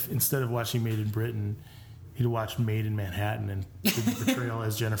what if instead of watching Made in Britain, he'd watched Made in Manhattan and did the portrayal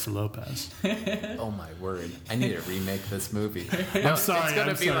as Jennifer Lopez. Oh my word! I need to remake this movie. I'm sorry. It's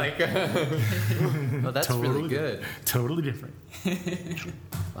gonna be like. Well, that's really good. Totally different.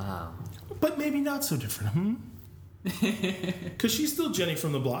 Wow. But maybe not so different. Because she's still Jenny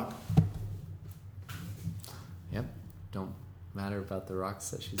from the block. Yep. Don't matter about the rocks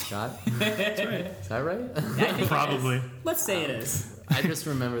that she's got. That's right. Is that right? Probably. Let's say it is. I just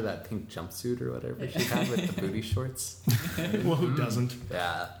remember that pink jumpsuit or whatever she had with the booty shorts. Well, who doesn't?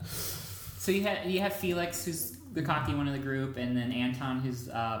 Yeah. So you have Felix, who's the cocky one of the group, and then Anton, who's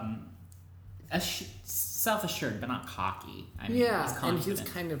self-assured but not cocky. He's and he's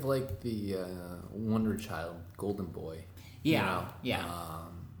kind of like the wonder child, golden boy. Yeah.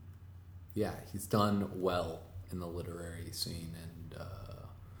 He's done well in the literary scene, and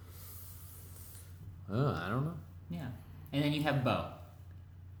I don't know. Yeah. and then you have Bo.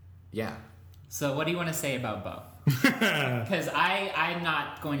 Yeah. So what do you want to say about Bo? Because I'm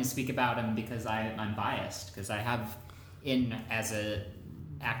not going to speak about him because I'm biased, because I have as a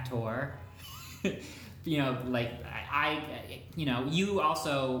actor, you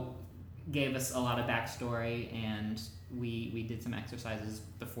also gave us a lot of backstory, and we did some exercises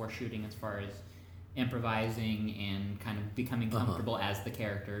before shooting as far as improvising and kind of becoming comfortable as the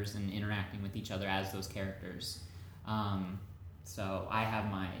characters and interacting with each other as those characters. So I have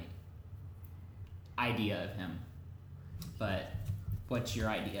my idea of him, but what's your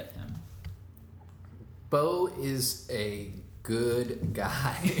idea of him? Bo is a good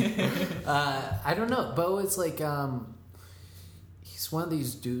guy. I don't know. Bo is like, he's one of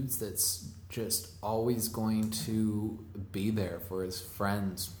these dudes that's just always going to be there for his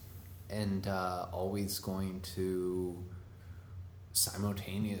friends, and always going to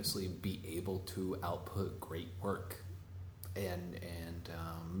simultaneously be able to output great work, and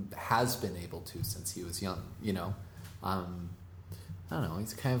has been able to since he was young. I don't know.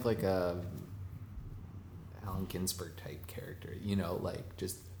 He's kind of like a Allen Ginsberg type character. Like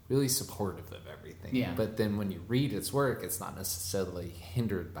just really supportive of everything. Yeah. But then when you read his work, it's not necessarily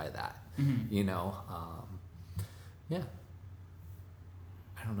hindered by that. Mm-hmm. Yeah.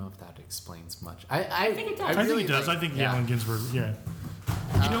 I don't know if that explains much. I think it does. I think it does. I think Allen Ginsberg,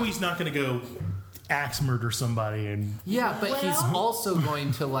 he's not going to go axe murder somebody and... Yeah, but he's also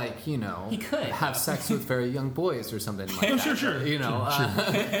going to, he could have sex with very young boys or something like that. Sure. Sure.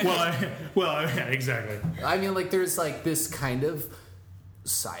 Yeah, exactly. I mean, like, there's, like, this kind of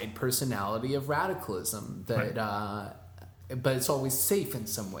side personality of radicalism that... Right. But it's always safe in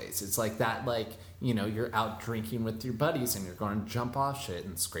some ways. It's like that, like, you're out drinking with your buddies and you're going to jump off shit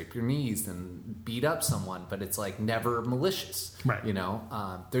and scrape your knees and beat up someone, but it's like never malicious. Right.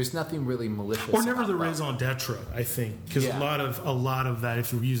 There's nothing really malicious. Or never the about raison d'etre, I think, because a lot of that,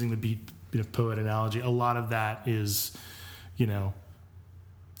 if you're using the beat poet analogy, a lot of that is,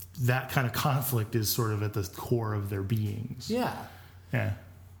 that kind of conflict is sort of at the core of their beings. Yeah. Yeah.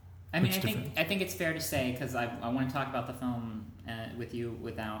 I mean, I think it's fair to say, because I want to talk about the film with you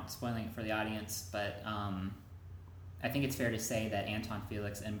without spoiling it for the audience, but I think it's fair to say that Anton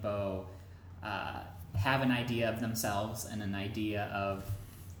Felix and Bo have an idea of themselves and an idea of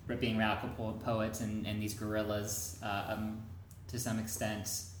being radical poets and these guerrillas to some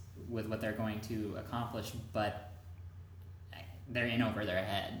extent with what they're going to accomplish, but they're in over their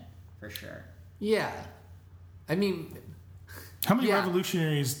head for sure. Yeah. I mean... How many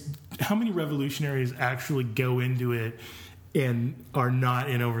revolutionaries actually go into it and are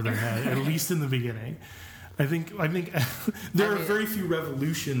not in over their head, at least in the beginning? I think there are very few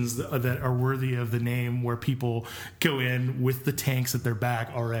revolutions that are worthy of the name where people go in with the tanks at their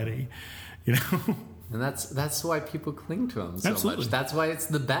back already, And that's why people cling to him so Absolutely. much. That's why it's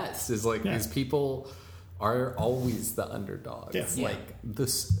the best. Is like these people are always the underdogs. Yeah. Like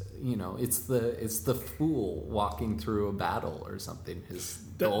this, it's the fool walking through a battle or something.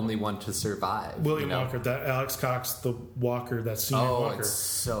 The only one to survive. William Walker, that Alex Cox, the Walker, that scene in Walker.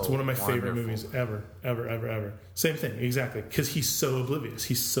 It's one of my favorite movies ever. Same thing, exactly. Because he's so oblivious.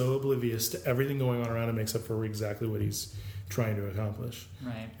 He's so oblivious to everything going on around him except for exactly what he's trying to accomplish.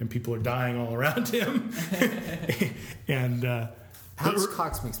 Right. And people are dying all around him. And Alex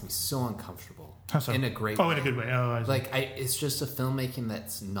Cox makes me so uncomfortable. In a great way. Oh, in a good way. Oh, it's just a filmmaking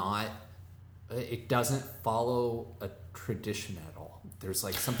that's not... It doesn't follow a tradition at all. There's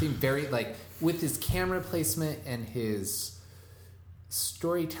like something very... Like with his camera placement and his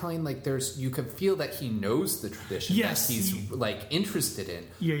storytelling, like you can feel that he knows the tradition that he's like interested in.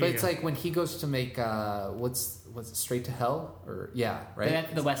 But it's like when he goes to make... what's it, Straight to Hell?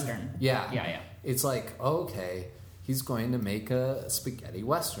 Right? The Western. Yeah. It's like, okay... He's going to make a spaghetti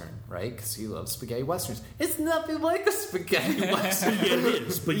western, right? Because he loves spaghetti westerns. It's nothing like a spaghetti western. it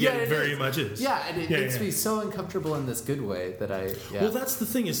is, but it very much is. Yeah, and it makes me so uncomfortable in this good way that I. Yeah. Well, that's the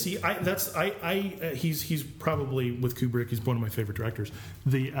thing is, he's probably with Kubrick. He's one of my favorite directors.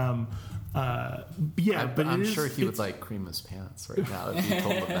 I'm sure he would like cream his pants right now if you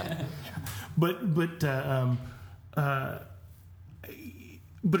told him that.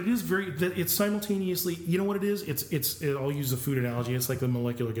 But it is it's simultaneously, you know what it is? I'll use a food analogy. It's like the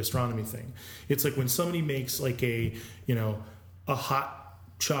molecular gastronomy thing. It's like when somebody makes like a hot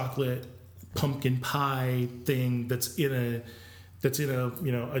chocolate pumpkin pie thing that's in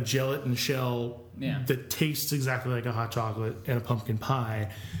a gelatin shell that tastes exactly like a hot chocolate and a pumpkin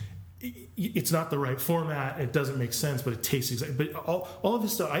pie. it's not the right format. It doesn't make sense, but it tastes exactly. But all of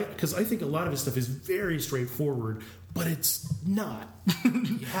his stuff, because I think a lot of his stuff is very straightforward, but it's not.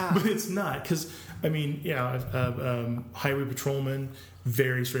 Yeah. But it's not, because I mean, Highway Patrolman,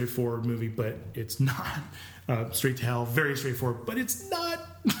 very straightforward movie, but it's not. Straight to Hell, very straightforward, but it's not.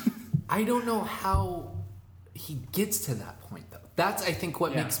 I don't know how he gets to that point, though. That's, I think,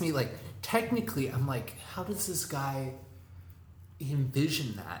 what makes me, like, technically, I'm like, how does this guy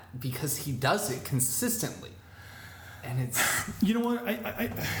envision that? Because he does it consistently. And it's... You know what? I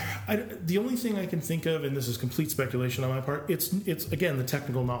the only thing I can think of, and this is complete speculation on my part, it's again, the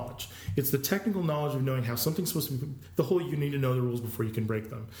technical knowledge. It's the technical knowledge of knowing how something's supposed to be... The whole, you need to know the rules before you can break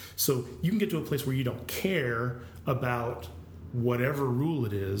them. So you can get to a place where you don't care about whatever rule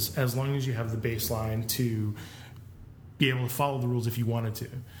it is, as long as you have the baseline to be able to follow the rules if you wanted to.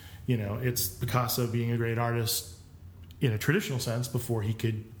 You know, it's Picasso being a great artist in a traditional sense before he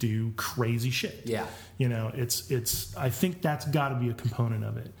could do crazy shit. Yeah. You know, it's I think that's got to be a component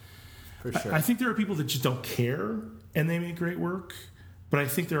of it. For sure. I think there are people that just don't care and they make great work, but I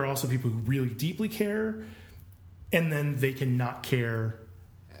think there are also people who really deeply care and then they can not care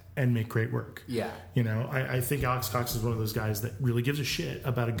and make great work. Yeah. You know, I think Alex Cox is one of those guys that really gives a shit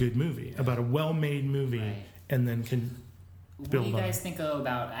about a good movie, about a well-made movie, Right. and then can build What do you on guys it. think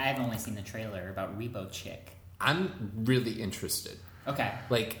about, I've only seen the trailer, about Repo Chick? I'm really interested. Okay.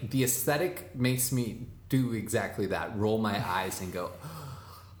 Like, the aesthetic makes me do exactly that. Roll my eyes and go,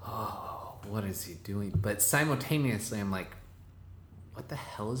 oh, what is he doing? But simultaneously, I'm like, what the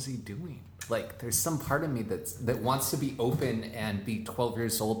hell is he doing? Like, there's some part of me that wants to be open and be 12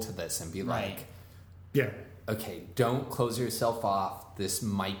 years old to this and be Right. like, Yeah. okay, don't close yourself off. This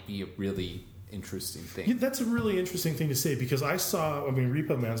might be a really interesting thing. Yeah, that's a really interesting thing to say, because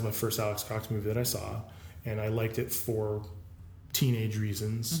Repo Man's my first Alex Cox movie that I saw, and I liked it for teenage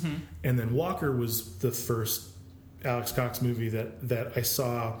reasons. Mm-hmm. And then Walker was the first Alex Cox movie that I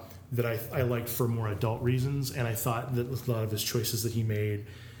saw that I liked for more adult reasons, and I thought that a lot of his choices that he made,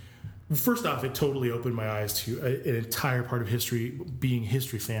 first off, it totally opened my eyes to an entire part of history, being a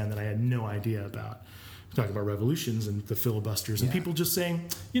history fan that I had no idea about. We're talking about revolutions and the filibusters and people just saying,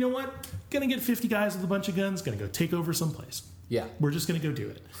 you know what, gonna get 50 guys with a bunch of guns, gonna go take over someplace. Yeah. We're just gonna go do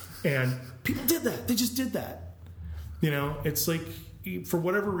it. And people did that. They just did that. You know, it's like, for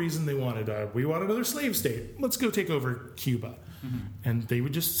whatever reason they wanted, we want another slave state. Let's go take over Cuba. Mm-hmm. And they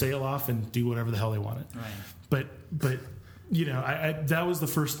would just sail off and do whatever the hell they wanted. Right. But you know, that was the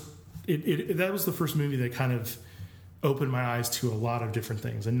first. That was the first movie that kind of opened my eyes to a lot of different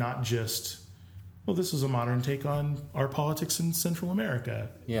things, and not just, well, this is a modern take on our politics in Central America.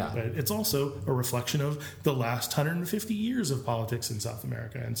 Yeah. But it's also a reflection of the last 150 years of politics in South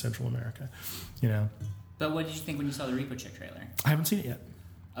America and Central America. You know. But what did you think when you saw the Repo Chick trailer? I haven't seen it yet.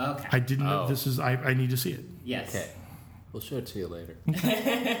 Okay. I didn't know this is. I need to see it. Yes. Okay. We'll show it to you later.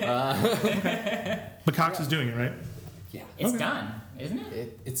 But Cox is doing it, right? Yeah. It's done, isn't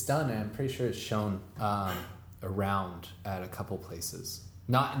it? It's done, and I'm pretty sure it's shown around at a couple places.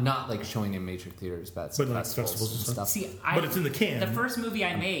 Not like showing in major theaters, but But, like, festivals and stuff. See, But it's in the can. The first movie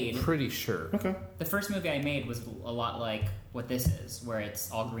I made, Pretty sure. Okay. the first movie I made was a lot like what this is, where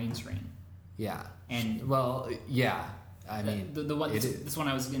it's all green screen. Yeah. And well, yeah. I mean, the one it is. this one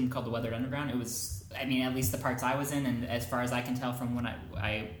I was in called The Weathered Underground. It was, I mean, at least the parts I was in, and as far as I can tell from when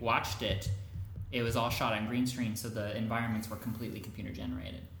I watched it, it was all shot on green screen, so the environments were completely computer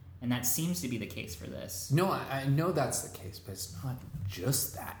generated, and that seems to be the case for this. No, I know that's the case, but it's not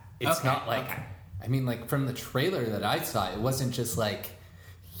just that. It's Okay, not like, okay. I mean, like from the trailer that I saw, it wasn't just like,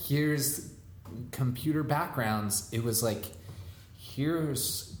 here's computer backgrounds. It was like,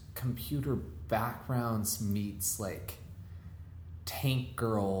 here's computer backgrounds meets like Tank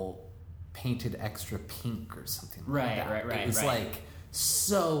Girl painted extra pink or something like that. Right. It was right. like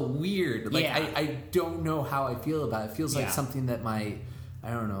so weird. Like, Yeah. I don't know how I feel about it. It feels like Yeah. something that my,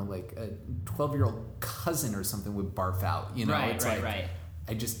 I don't know, like a 12-year-old cousin or something would barf out. You know, Right, it's right, like, right.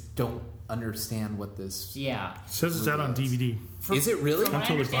 I just don't understand what this. Yeah. It says it's out on DVD. Is it really? From what I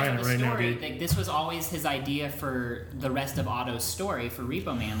totally understand buying of it the right now, story, dude. like, this was always his idea for the rest of Otto's story for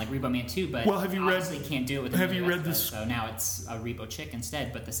Repo Man, like Repo Man 2, but Well, have you read- obviously can't do it with the have movie you read rest of it, this- so now it's a Repo Chick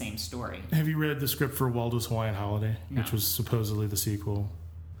instead, but the same story. Have you read the script for Waldo's Hawaiian Holiday, No. which was supposedly the sequel?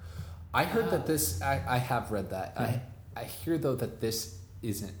 I heard that this. I have read that. I hear though that this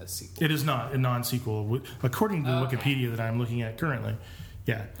isn't a sequel. It is not a non-sequel, according to Okay. Wikipedia that I'm looking at currently.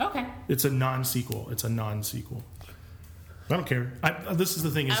 Yeah, Okay. it's a non-sequel. It's a non-sequel. I don't care. This is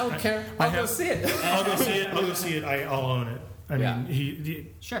the thing. Is I don't care. I I'll go have- see it. I'll go see it. I'll go see it. I'll own it. I mean, he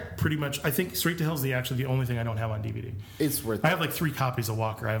Sure. pretty much. I think Straight to Hell is the only thing I don't have on DVD. It's worth I it. have like 3 copies of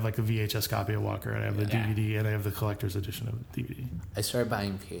Walker. I have like the VHS copy of Walker, and I have the DVD, and I have the collector's edition of the DVD. I started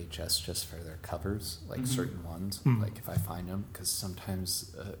buying VHS just for their covers, like certain ones, like if I find them, because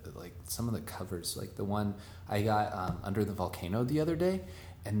sometimes, like some of the covers, like the one I got Under the Volcano the other day,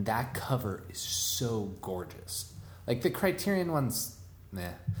 and that cover is so gorgeous. Like the Criterion ones, nah,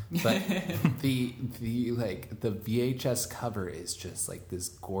 but the VHS cover is just like this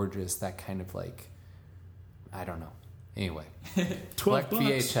gorgeous, that kind of like, I don't know. Anyway, collect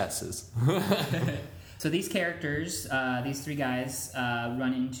 $12. VHSs. So these characters, these 3 guys,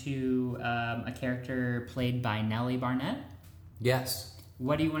 run into a character played by Nellie Barnett. Yes.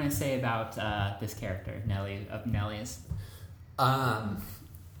 What do you want to say about this character, Nellie's?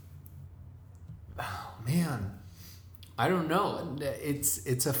 Oh man, I don't know.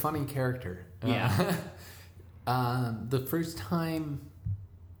 It's a funny character. Yeah. The first time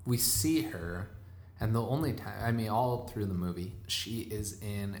we see her, and the only time, I mean, all through the movie, she is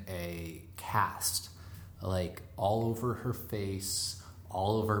in a cast, like all over her face,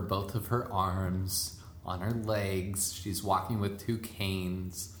 all over both of her arms, on her legs. She's walking with 2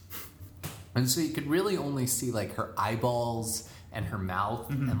 canes. And so you could really only see like her eyeballs and her mouth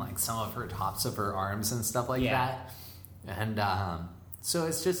and like some of her tops of her arms and stuff like that. And so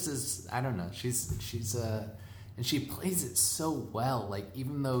it's just as, I don't know, she's and she plays it so well, like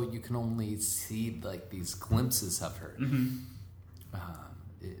even though you can only see like these glimpses of her,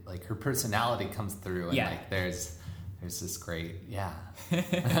 like her personality comes through, and like there's this great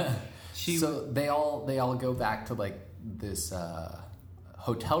so they all go back to like this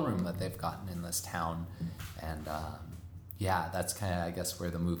hotel room that they've gotten in this town, and that's kind of, I guess, where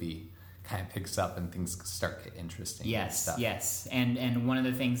the movie kind of picks up and things start get interesting. Yes, and stuff. yes, and one of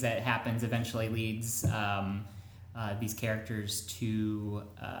the things that happens eventually leads these characters to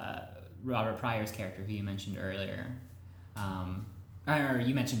Robert Pryor's character, who you mentioned earlier. Or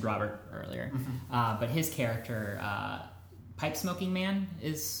you mentioned Robert earlier, but his character, Pipe Smoking Man,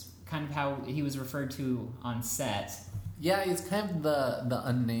 is kind of how he was referred to on set. Yeah, he's kind of the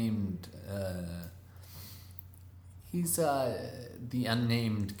unnamed. He's the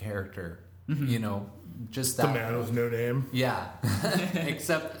unnamed character. You know, just that. The man with no name. Yeah,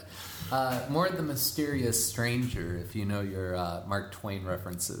 except more the mysterious stranger. If you know your Mark Twain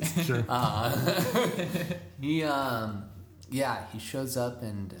references. Sure. He shows up,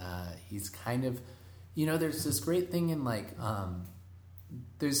 and he's kind of, you know, there's this great thing in like,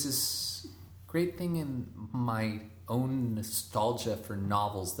 there's this great thing in my own nostalgia for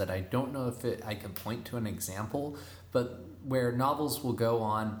novels that I don't know if I can point to an example, but where novels will go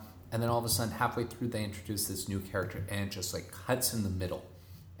on, and then all of a sudden halfway through they introduce this new character, and it just like cuts in the middle,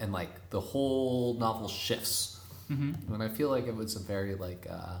 and like the whole novel shifts. And I feel like it was a very like,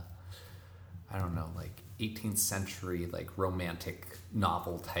 I don't know, like 18th century like romantic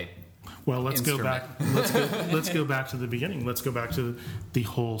novel type. Well, let's go instrument. back. Let's go back to the beginning. Let's go back to the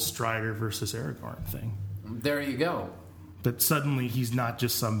whole Strider versus Aragorn thing. There you go. But suddenly he's not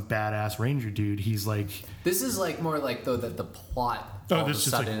just some badass ranger dude. He's like, This is like more like though that the plot all of a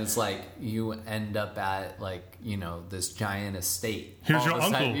sudden is like you end up at like, you know, this giant estate. here's All your of a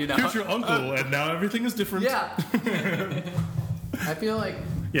uncle. sudden, you know? Here's your uncle, and now everything is different. Yeah. I feel like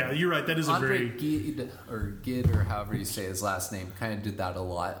Yeah, you're right. That is Andre a very Gid or however you say his last name kind of did that a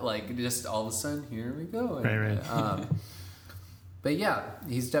lot. Like just all of a sudden, here we go. And, right. But yeah,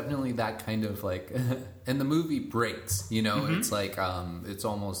 he's definitely that kind of like, and the movie breaks. You know, it's like it's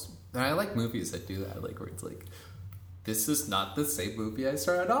almost. And I like movies that do that, like where it's like, this is not the same movie I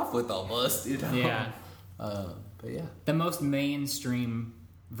started off with, almost. You know. Yeah. But yeah. The most mainstream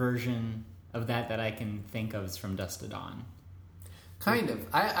version of that I can think of is From Dusk to Dawn. Kind of.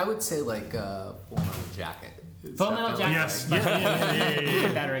 I would say like Full Metal Jacket. Full Metal Jacket. Yes. That's Yeah.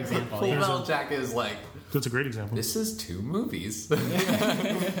 a better example. Full Yeah. Metal Jacket is like, That's a great example. this is 2 movies. But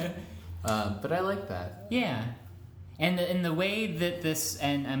I like that. Yeah, and the way that this,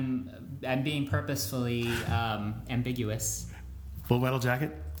 and I'm being purposefully ambiguous. Full Metal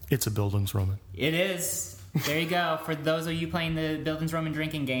Jacket. It's a Bildungsroman. It is. There you go. For those of you playing the Bildungsroman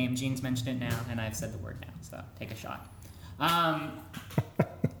drinking game, Gene's mentioned it now, and I've said the word now, so take a shot.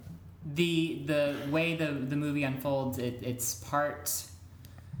 The way the movie unfolds, it's part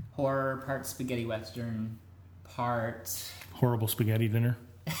horror, part spaghetti western, part Horrible spaghetti dinner.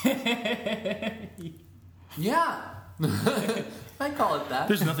 Yeah. I call it that.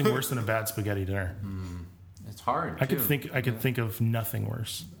 There's nothing worse than a bad spaghetti dinner. It's hard. I could think of nothing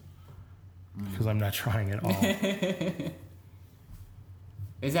worse because I'm not trying at all.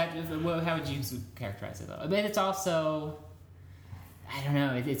 Is that how would you characterize it though? But it's also I don't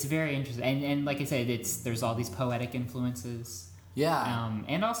know. It's very interesting, and like I said, there's all these poetic influences. Yeah.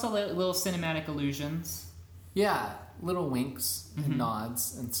 And also little cinematic allusions. Yeah, little winks and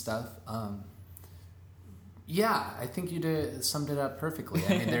nods and stuff. Yeah, I think you summed it up perfectly.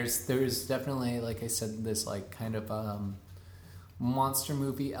 I mean, there's definitely, like I said, this like kind of monster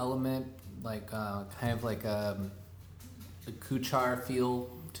movie element, like kind of like a Kuchar feel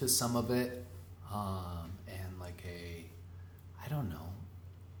to some of it, and like I don't know.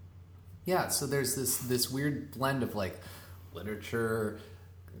 Yeah, so there's this weird blend of like literature,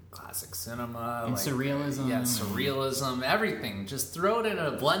 classic cinema, and like, surrealism. Yeah, surrealism, everything. Just throw it in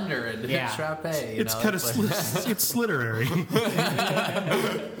a blender and hit Trappe. It's kind of it's literary.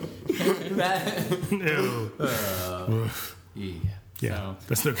 Yeah,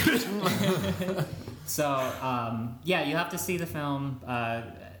 that's no good. So, you have to see the film.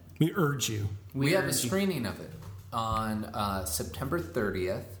 We urge you. We have a screening of it on September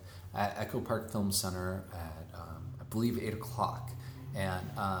 30th at Echo Park Film Center at, I believe, 8 o'clock. And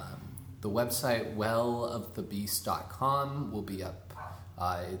the website wellofthebeast.com will be up.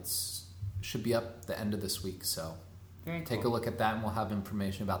 Should be up the end of this week, so take a look at that, and we'll have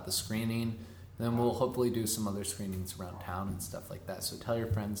information about the screening. Then we'll hopefully do some other screenings around town and stuff like that. So tell your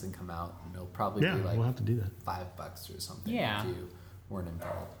friends and come out, and it'll probably be like we'll have to do that. $5 or something Yeah. if you weren't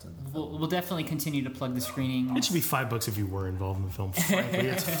involved in the film. We'll definitely continue to plug the screening. It should be $5 if you were involved in the film. Frankly,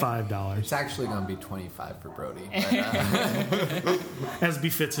 it's $5. It's actually going to be $25 for Brody. But, as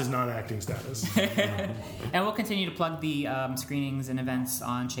befits his non-acting status. And we'll continue to plug the screenings and events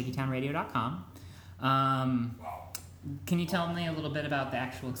on shakytownradio.com. Can you tell me a little bit about the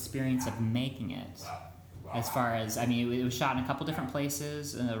actual experience of making it? As far as, I mean, it was shot in a couple different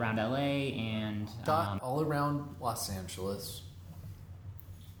places around LA and... all around Los Angeles.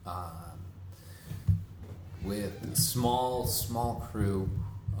 With small crew,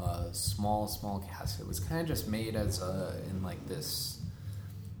 small cast. It was kind of just made as in like this,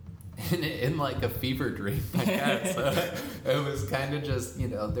 in like a fever dream, I guess. It was kind of just,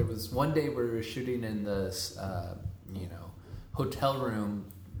 there was one day we were shooting in this, hotel room,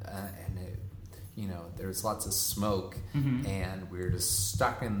 and it, there was lots of smoke, and we were just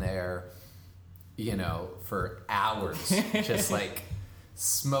stuck in there, for hours, just like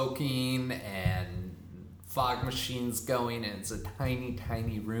smoking and fog machines going, and it's a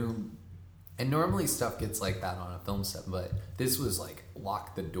tiny room. And normally stuff gets like that on a film set, but this was like,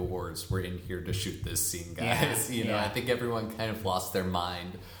 lock the doors, we're in here to shoot this scene, guys. I think everyone kind of lost their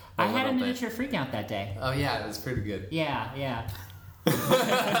mind. I had a miniature freak out that day. Oh yeah, it was pretty good. Yeah.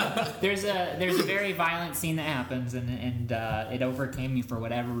 There's a very violent scene that happens, and it overcame me for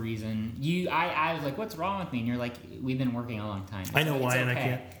whatever reason. I was like, "What's wrong with me?" And you're like, "We've been working a long time." I know why, and I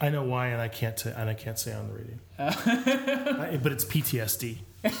can't. I know why, and I can't say on the radio. But it's PTSD.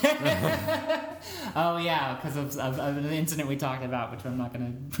 Oh yeah, because of an incident we talked about, which I'm not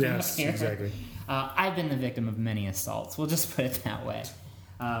going to. Yes, exactly. I've been the victim of many assaults. We'll just put it that way,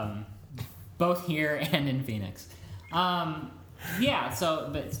 both here and in Phoenix.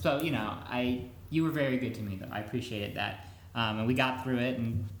 You were very good to me, though. I appreciated that, and we got through it.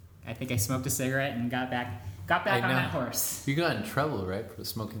 And I think I smoked a cigarette and got back on that horse. You got in trouble, right, for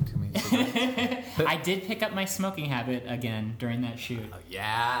smoking too many cigarettes? I did pick up my smoking habit again during that shoot. Oh,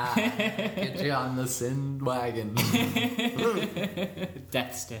 yeah, get you on the sin wagon.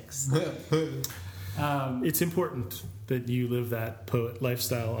 Death sticks. It's important that you live that poet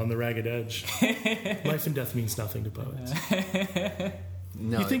lifestyle on the ragged edge. Life and death means nothing to poets.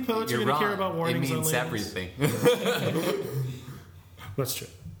 No, you think poets are going to care about warnings on labels? It means everything. That's true.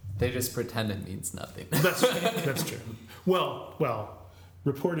 They just pretend it means nothing. That's true. Well,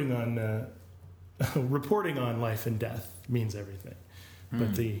 reporting on life and death means everything,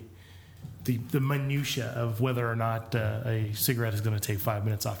 but the minutia of whether or not a cigarette is going to take 5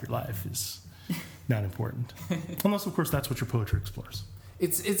 minutes off your life is not important, unless of course that's what your poetry explores.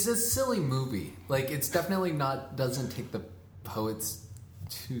 It's a silly movie. Like, it's definitely doesn't take the poets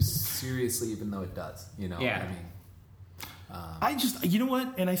too seriously, even though it does. Yeah. I mean. I just, you know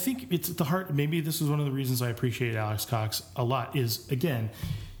what, and I think it's at the heart, maybe this is one of the reasons I appreciate Alex Cox a lot, is, again,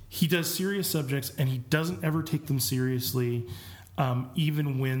 he does serious subjects, and he doesn't ever take them seriously,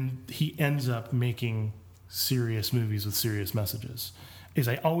 even when he ends up making serious movies with serious messages.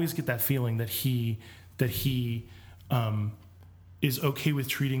 I always get that feeling that he is okay with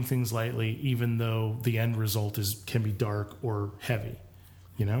treating things lightly, even though the end result can be dark or heavy,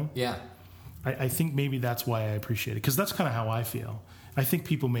 Yeah. I think maybe that's why I appreciate it, because that's kind of how I feel. I think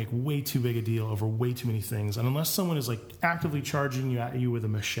people make way too big a deal over way too many things, and unless someone is like actively charging you at you with a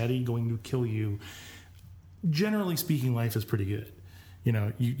machete, going to kill you, generally speaking, life is pretty good.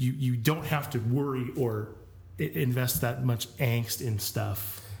 you don't have to worry or invest that much angst in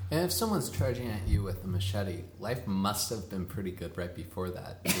stuff. And if someone's charging at you with a machete, life must have been pretty good right before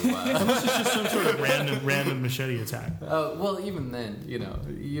that. Unless it's just some sort of random machete attack. Oh, well, even then,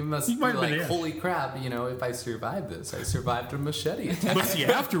 you must be might have like, been, yeah. holy crap, if I survived this, I survived a machete attack. But see,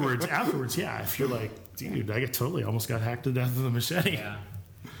 afterwards, yeah, if you're like, dude, I almost got hacked to death with a machete. Yeah.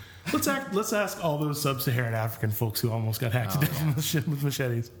 Let's ask all those sub-Saharan African folks who almost got hacked to death with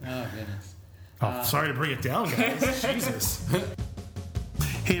machetes. Oh, goodness. Oh, sorry to bring it down, guys. Jesus.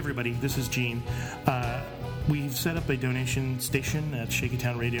 Hey, everybody, this is Gene. We've set up a donation station at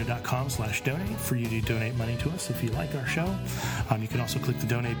shakytownradio.com/donate for you to donate money to us if you like our show. You can also click the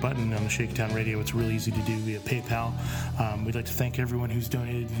donate button on the Shakytown Radio. It's really easy to do via PayPal. We'd like to thank everyone who's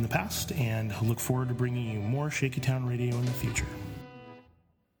donated in the past and look forward to bringing you more Shakytown Radio in the future.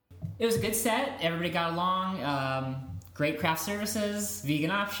 It was a good set. Everybody got along. Great craft services, vegan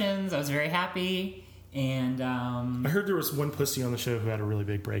options. I was very happy. And I heard there was one pussy on the show who had a really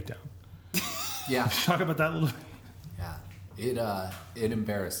big breakdown. Yeah. Talk about that a little bit. Yeah. It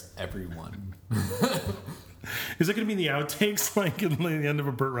embarrassed everyone. Is it going to be in the outtakes, like in the end of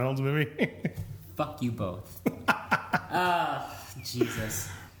a Burt Reynolds movie? fuck you both. Jesus.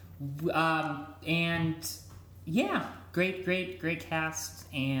 And yeah, great cast.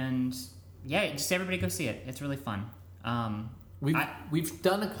 And yeah, just everybody go see it. It's really fun. We've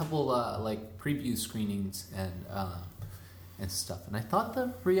done a couple preview screenings and stuff, and I thought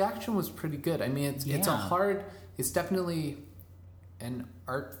the reaction was pretty good. I mean, it's definitely an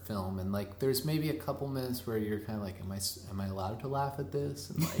art film, and there's maybe a couple minutes where you're kind of like, am I allowed to laugh at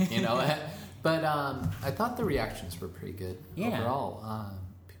this? And but I thought the reactions were pretty good overall.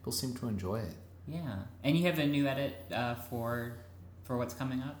 People seem to enjoy it. Yeah, and you have a new edit for what's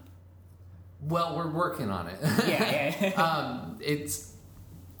coming up. Well, we're working on it. Yeah.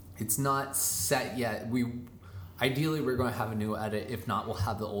 It's not set yet. Ideally we're going to have a new edit. If not, we'll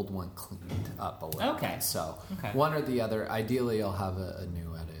have the old one cleaned up a little. Okay. Bit. So okay. One or the other. Ideally, I'll have a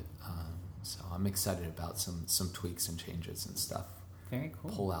new edit. So I'm excited about some tweaks and changes and stuff. Very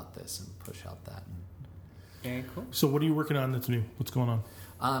cool. Pull out this and push out that. Very cool. So what are you working on that's new? What's going on?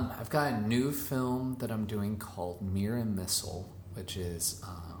 I've got a new film that I'm doing called Mirror and Missile, which is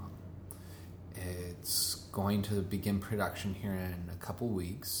it's going to begin production here in a couple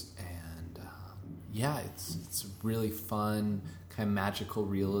weeks, and it's really fun, kind of magical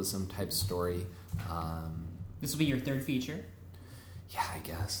realism type story. This will be your third feature? Yeah, I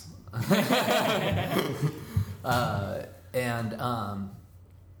guess.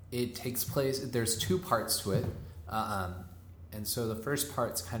 It takes place, there's two parts to it. And so the first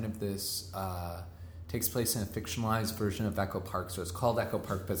part's kind of this, takes place in a fictionalized version of Echo Park. So it's called Echo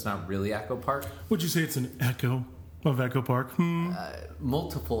Park, but it's not really Echo Park. Would you say it's an echo of Echo Park?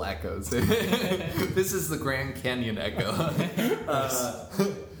 Multiple echoes. This is the Grand Canyon Echo.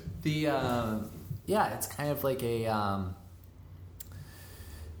 It's kind of like a...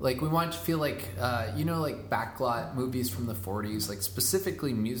 we want to feel like backlot movies from the 40s,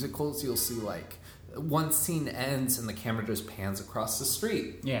 specifically musicals. You'll see one scene ends and the camera just pans across the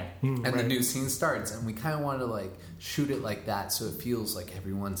street. Yeah. And the new scene starts. And we kind of want to shoot it like that so it feels like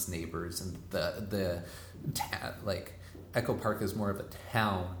everyone's neighbors. And the Echo Park is more of a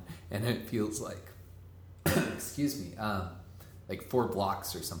town. And it feels like, excuse me, 4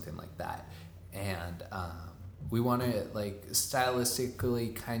 blocks or something like that. And we want to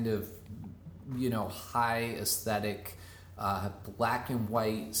stylistically kind of, high aesthetic, black and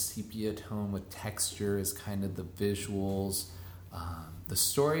white sepia tone with texture is kind of the visuals. The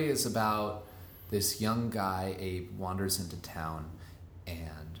story is about this young guy, Abe, wanders into town,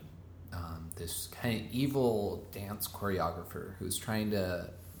 and this kind of evil dance choreographer who's trying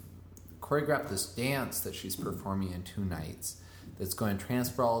to choreograph this dance that she's performing in 2 nights that's going to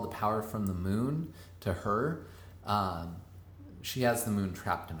transfer all the power from the moon to her. She has the moon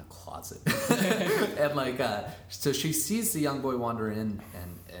trapped in a closet. And so she sees the young boy wander in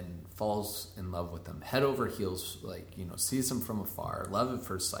and falls in love with him. Head over heels, sees him from afar, love at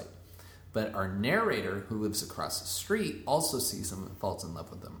first sight. But our narrator, who lives across the street, also sees him and falls in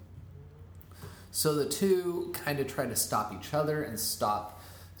love with him. So the two kind of try to stop each other and stop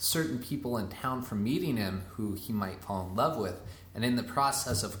certain people in town from meeting him who he might fall in love with. And in the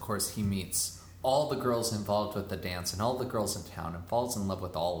process, of course, he meets all the girls involved with the dance and all the girls in town and falls in love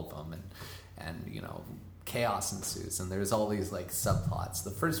with all of them, and chaos ensues, and there's all these subplots. The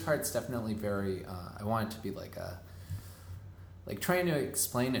first part's definitely very I want it to be trying to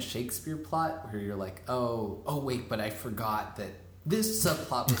explain a Shakespeare plot where you're oh wait, but I forgot that this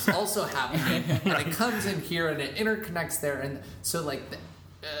subplot was also happening, and it comes in here and it interconnects there, and so like,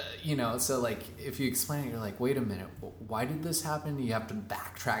 so like if you explain it, you're like, wait a minute, why did this happen? You have to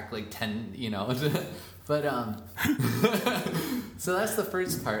backtrack like 10, but so that's the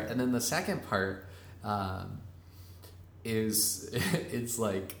first part, and then the second part is it's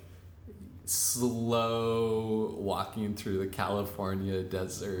like slow walking through the California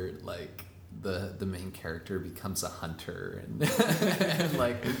desert, like the main character becomes a hunter and, and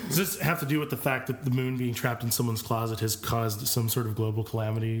like. Does this have to do with the fact that the moon being trapped in someone's closet has caused some sort of global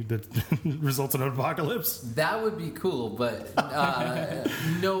calamity that results in an apocalypse? That would be cool, but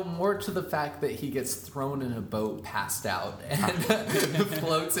no, more to the fact that he gets thrown in a boat, passed out, and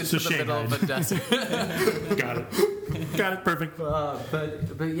floats into the middle of a desert. Got it. Perfect.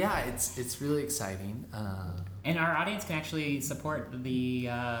 But yeah, it's really exciting. And our audience can actually support the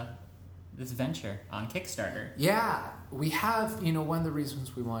this venture on Kickstarter. Yeah, we have, one of the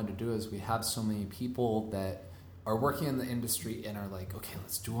reasons we wanted to do it is we have so many people that are working in the industry and are like, okay,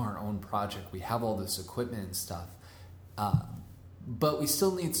 let's do our own project. We have all this equipment and stuff. But we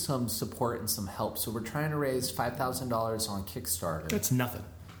still need some support and some help. So we're trying to raise $5,000 on Kickstarter. That's nothing.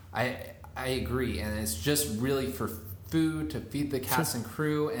 I agree. And it's just really for food, to feed the cast and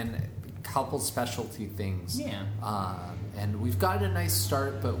crew, and a couple specialty things. Yeah. And we've got a nice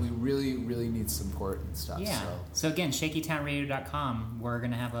start, but we really, really need support and stuff. Yeah. So again, shakytownradio.com.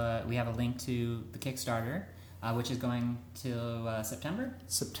 We have a link to the Kickstarter, which is going to September.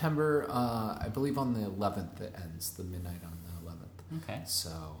 September, I believe on the 11th it ends. The midnight on the 11th. Okay.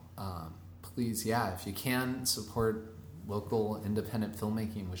 So please, if you can, support local independent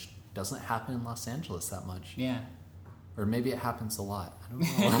filmmaking, which doesn't happen in Los Angeles that much. Yeah. Or maybe it happens a lot. I don't know.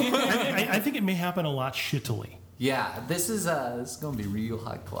 I think it may happen a lot shittily. Yeah, this is going to be real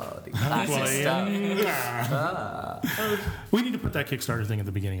high quality. We need to put that Kickstarter thing at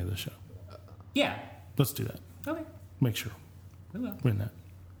the beginning of the show. Yeah. Let's do that. Okay. Make sure. We will. Win that.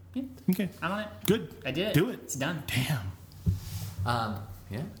 Yeah. Okay. I'm on it. Good. I did it. Do it. It's done. Damn.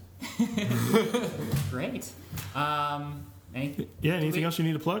 Yeah. Great. Anything else you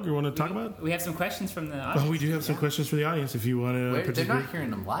need to plug or want to talk about? We have some questions from the audience. Oh, we do have some questions for the audience if you want to Wait, participate. they're not hearing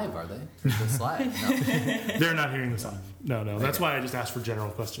them live, are they? They're just live. No. They're not hearing this live. No. That's why I just asked for general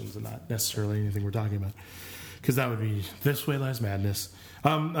questions and not necessarily anything we're talking about. Because that would be This Way Lies Madness.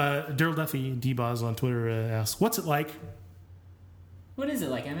 Daryl Duffy, D-Boz on Twitter, asks, what's it like? What is it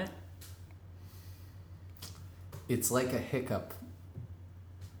like, Emmett? It's like a hiccup.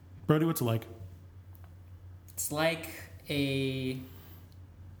 Brody, what's it like? It's like a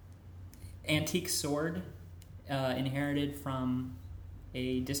antique sword inherited from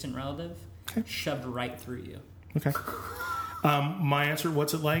a distant relative, shoved right through you. Okay. My answer,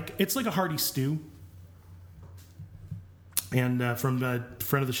 what's it like? It's like a hearty stew. And from a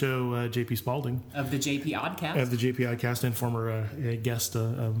friend of the show, JP Spalding. Of the JP Oddcast? Of the JP Oddcast and former guest.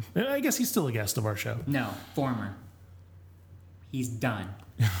 I guess he's still a guest of our show. No, former. He's done.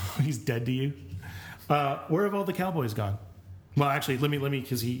 He's dead to you? Where have all the cowboys gone? Well, actually, let me,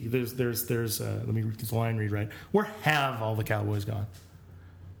 because let me read the line read right. Where have all the cowboys gone?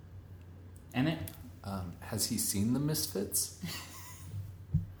 Emmett? Has he seen the Misfits?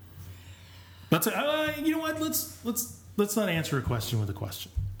 That's you know what? Let's not answer a question with a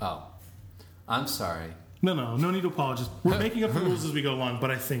question. Oh, I'm sorry. No need to apologize. We're making up the rules as we go along, but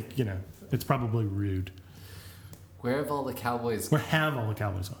I think it's probably rude. Where have all the cowboys? Where have all the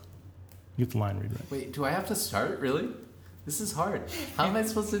cowboys gone? You get the line read right. Wait, do I have to start? Really? This is hard. How am I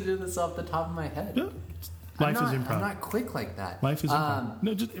supposed to do this off the top of my head? Yeah. Life is improv. I'm not quick like that. Life is improv.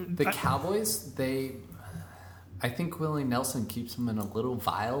 No, the Cowboys, I think Willie Nelson keeps them in a little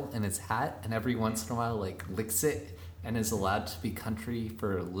vial in his hat, and every once in a while, licks it and is allowed to be country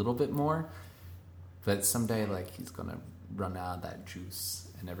for a little bit more. But someday, he's gonna run out of that juice,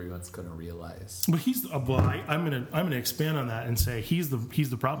 and everyone's gonna realize. But I'm gonna expand on that and say he's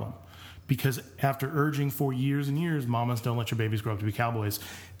the problem. Because after urging for years and years, mamas, don't let your babies grow up to be cowboys,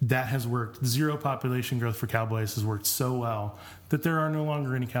 that has worked. Zero population growth for cowboys has worked so well that there are no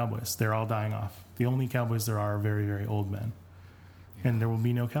longer any cowboys. They're all dying off. The only cowboys there are very, very old men. And there will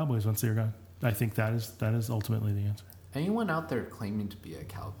be no cowboys once they're gone. I think that is ultimately the answer. Anyone out there claiming to be a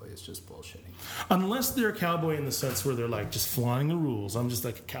cowboy is just bullshitting. Unless they're a cowboy in the sense where they're just flaunting the rules. I'm just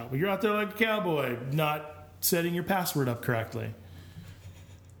like a cowboy. You're out there like a cowboy, not setting your password up correctly.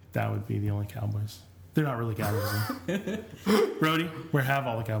 That would be the only cowboys. They're not really cowboys. Brody, where have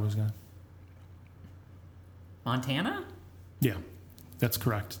all the cowboys gone? Montana? Yeah, that's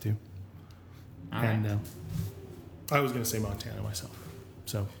correct, too. All and right. I was going to say Montana myself.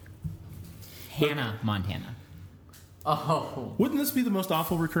 So Hannah, Montana. Oh. Wouldn't this be the most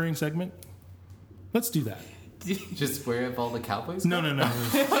awful recurring segment? Let's do that. Just where have all the cowboys? No.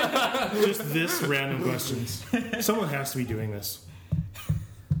 Just this random questions. Someone has to be doing this.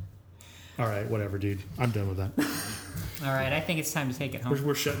 All right, whatever, dude. I'm done with that. All right, I think it's time to take it home.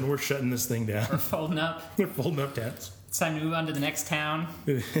 We're shutting this thing down. We're folding up. We're folding up tats. It's time to move on to the next town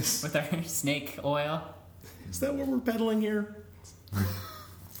It is. with our snake oil. Is that what we're peddling here?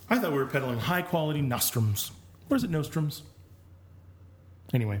 I thought we were peddling high quality nostrums. Or is it nostrums?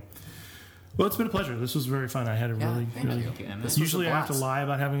 Anyway. Well, it's been a pleasure. This was very fun. I had a really. Thank you, Emma. Usually I have to blast. lie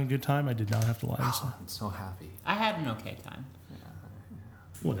about having a good time. I did not have to lie. So. I'm so happy. I had an okay time.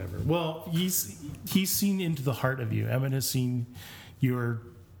 Whatever. Well, he's seen into the heart of you. Emmett has seen your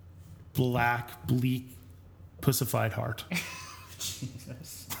black, bleak, pussified heart.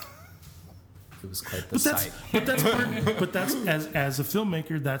 Jesus. It was quite the sight. But that's as a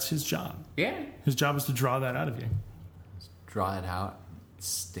filmmaker, that's his job. Yeah. His job is to draw that out of you. Draw it out,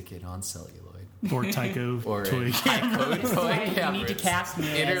 stick it on celluloid. Or Tycho Or toy. You need to cast me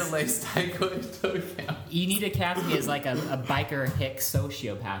as, Interlaced Tycho toy camera. you need to cast me as like a biker hick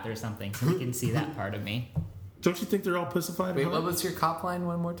sociopath or something so we can see that part of me. Don't you think they're all pussified? Wait, at what heart? was your cop line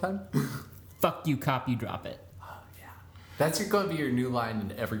one more time? Fuck you, cop, you drop it. That's going to be your new line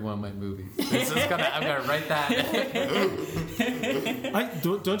in every one of my movies. I'm gonna write that.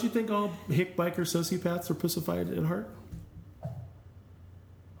 Don't you think all hick biker sociopaths are pussified at heart?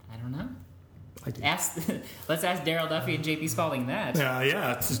 I don't know. I do. Let's ask Daryl Duffy and JP Spalding that.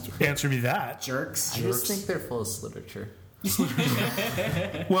 Yeah. Just answer me that. Jerks. I just think they're full of literature.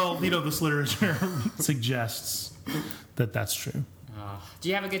 Well, this literature suggests that that's true. Do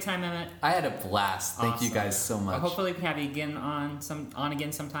you have a good time, Emmett? I had a blast. Thank you Awesome. guys so much. Well, hopefully we can have you again on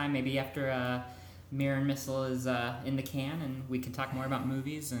again sometime, maybe after Mirror and Missile is in the can, and we can talk more about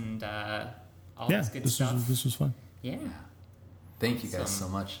movies and all Yeah, this good stuff. this was fun. Yeah. Thank you guys Awesome.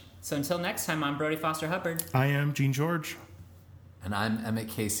 so much. So until next time, I'm Brody Foster Hubbard. I am Gene George. And I'm Emmett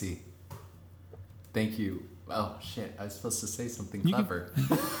Casey. Thank you. Oh shit! I was supposed to say something You can- clever.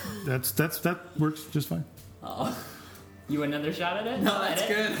 That works just fine. You want another shot at it? No, that's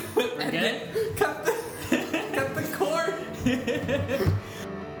Edit? good. We're good? Cut the cord.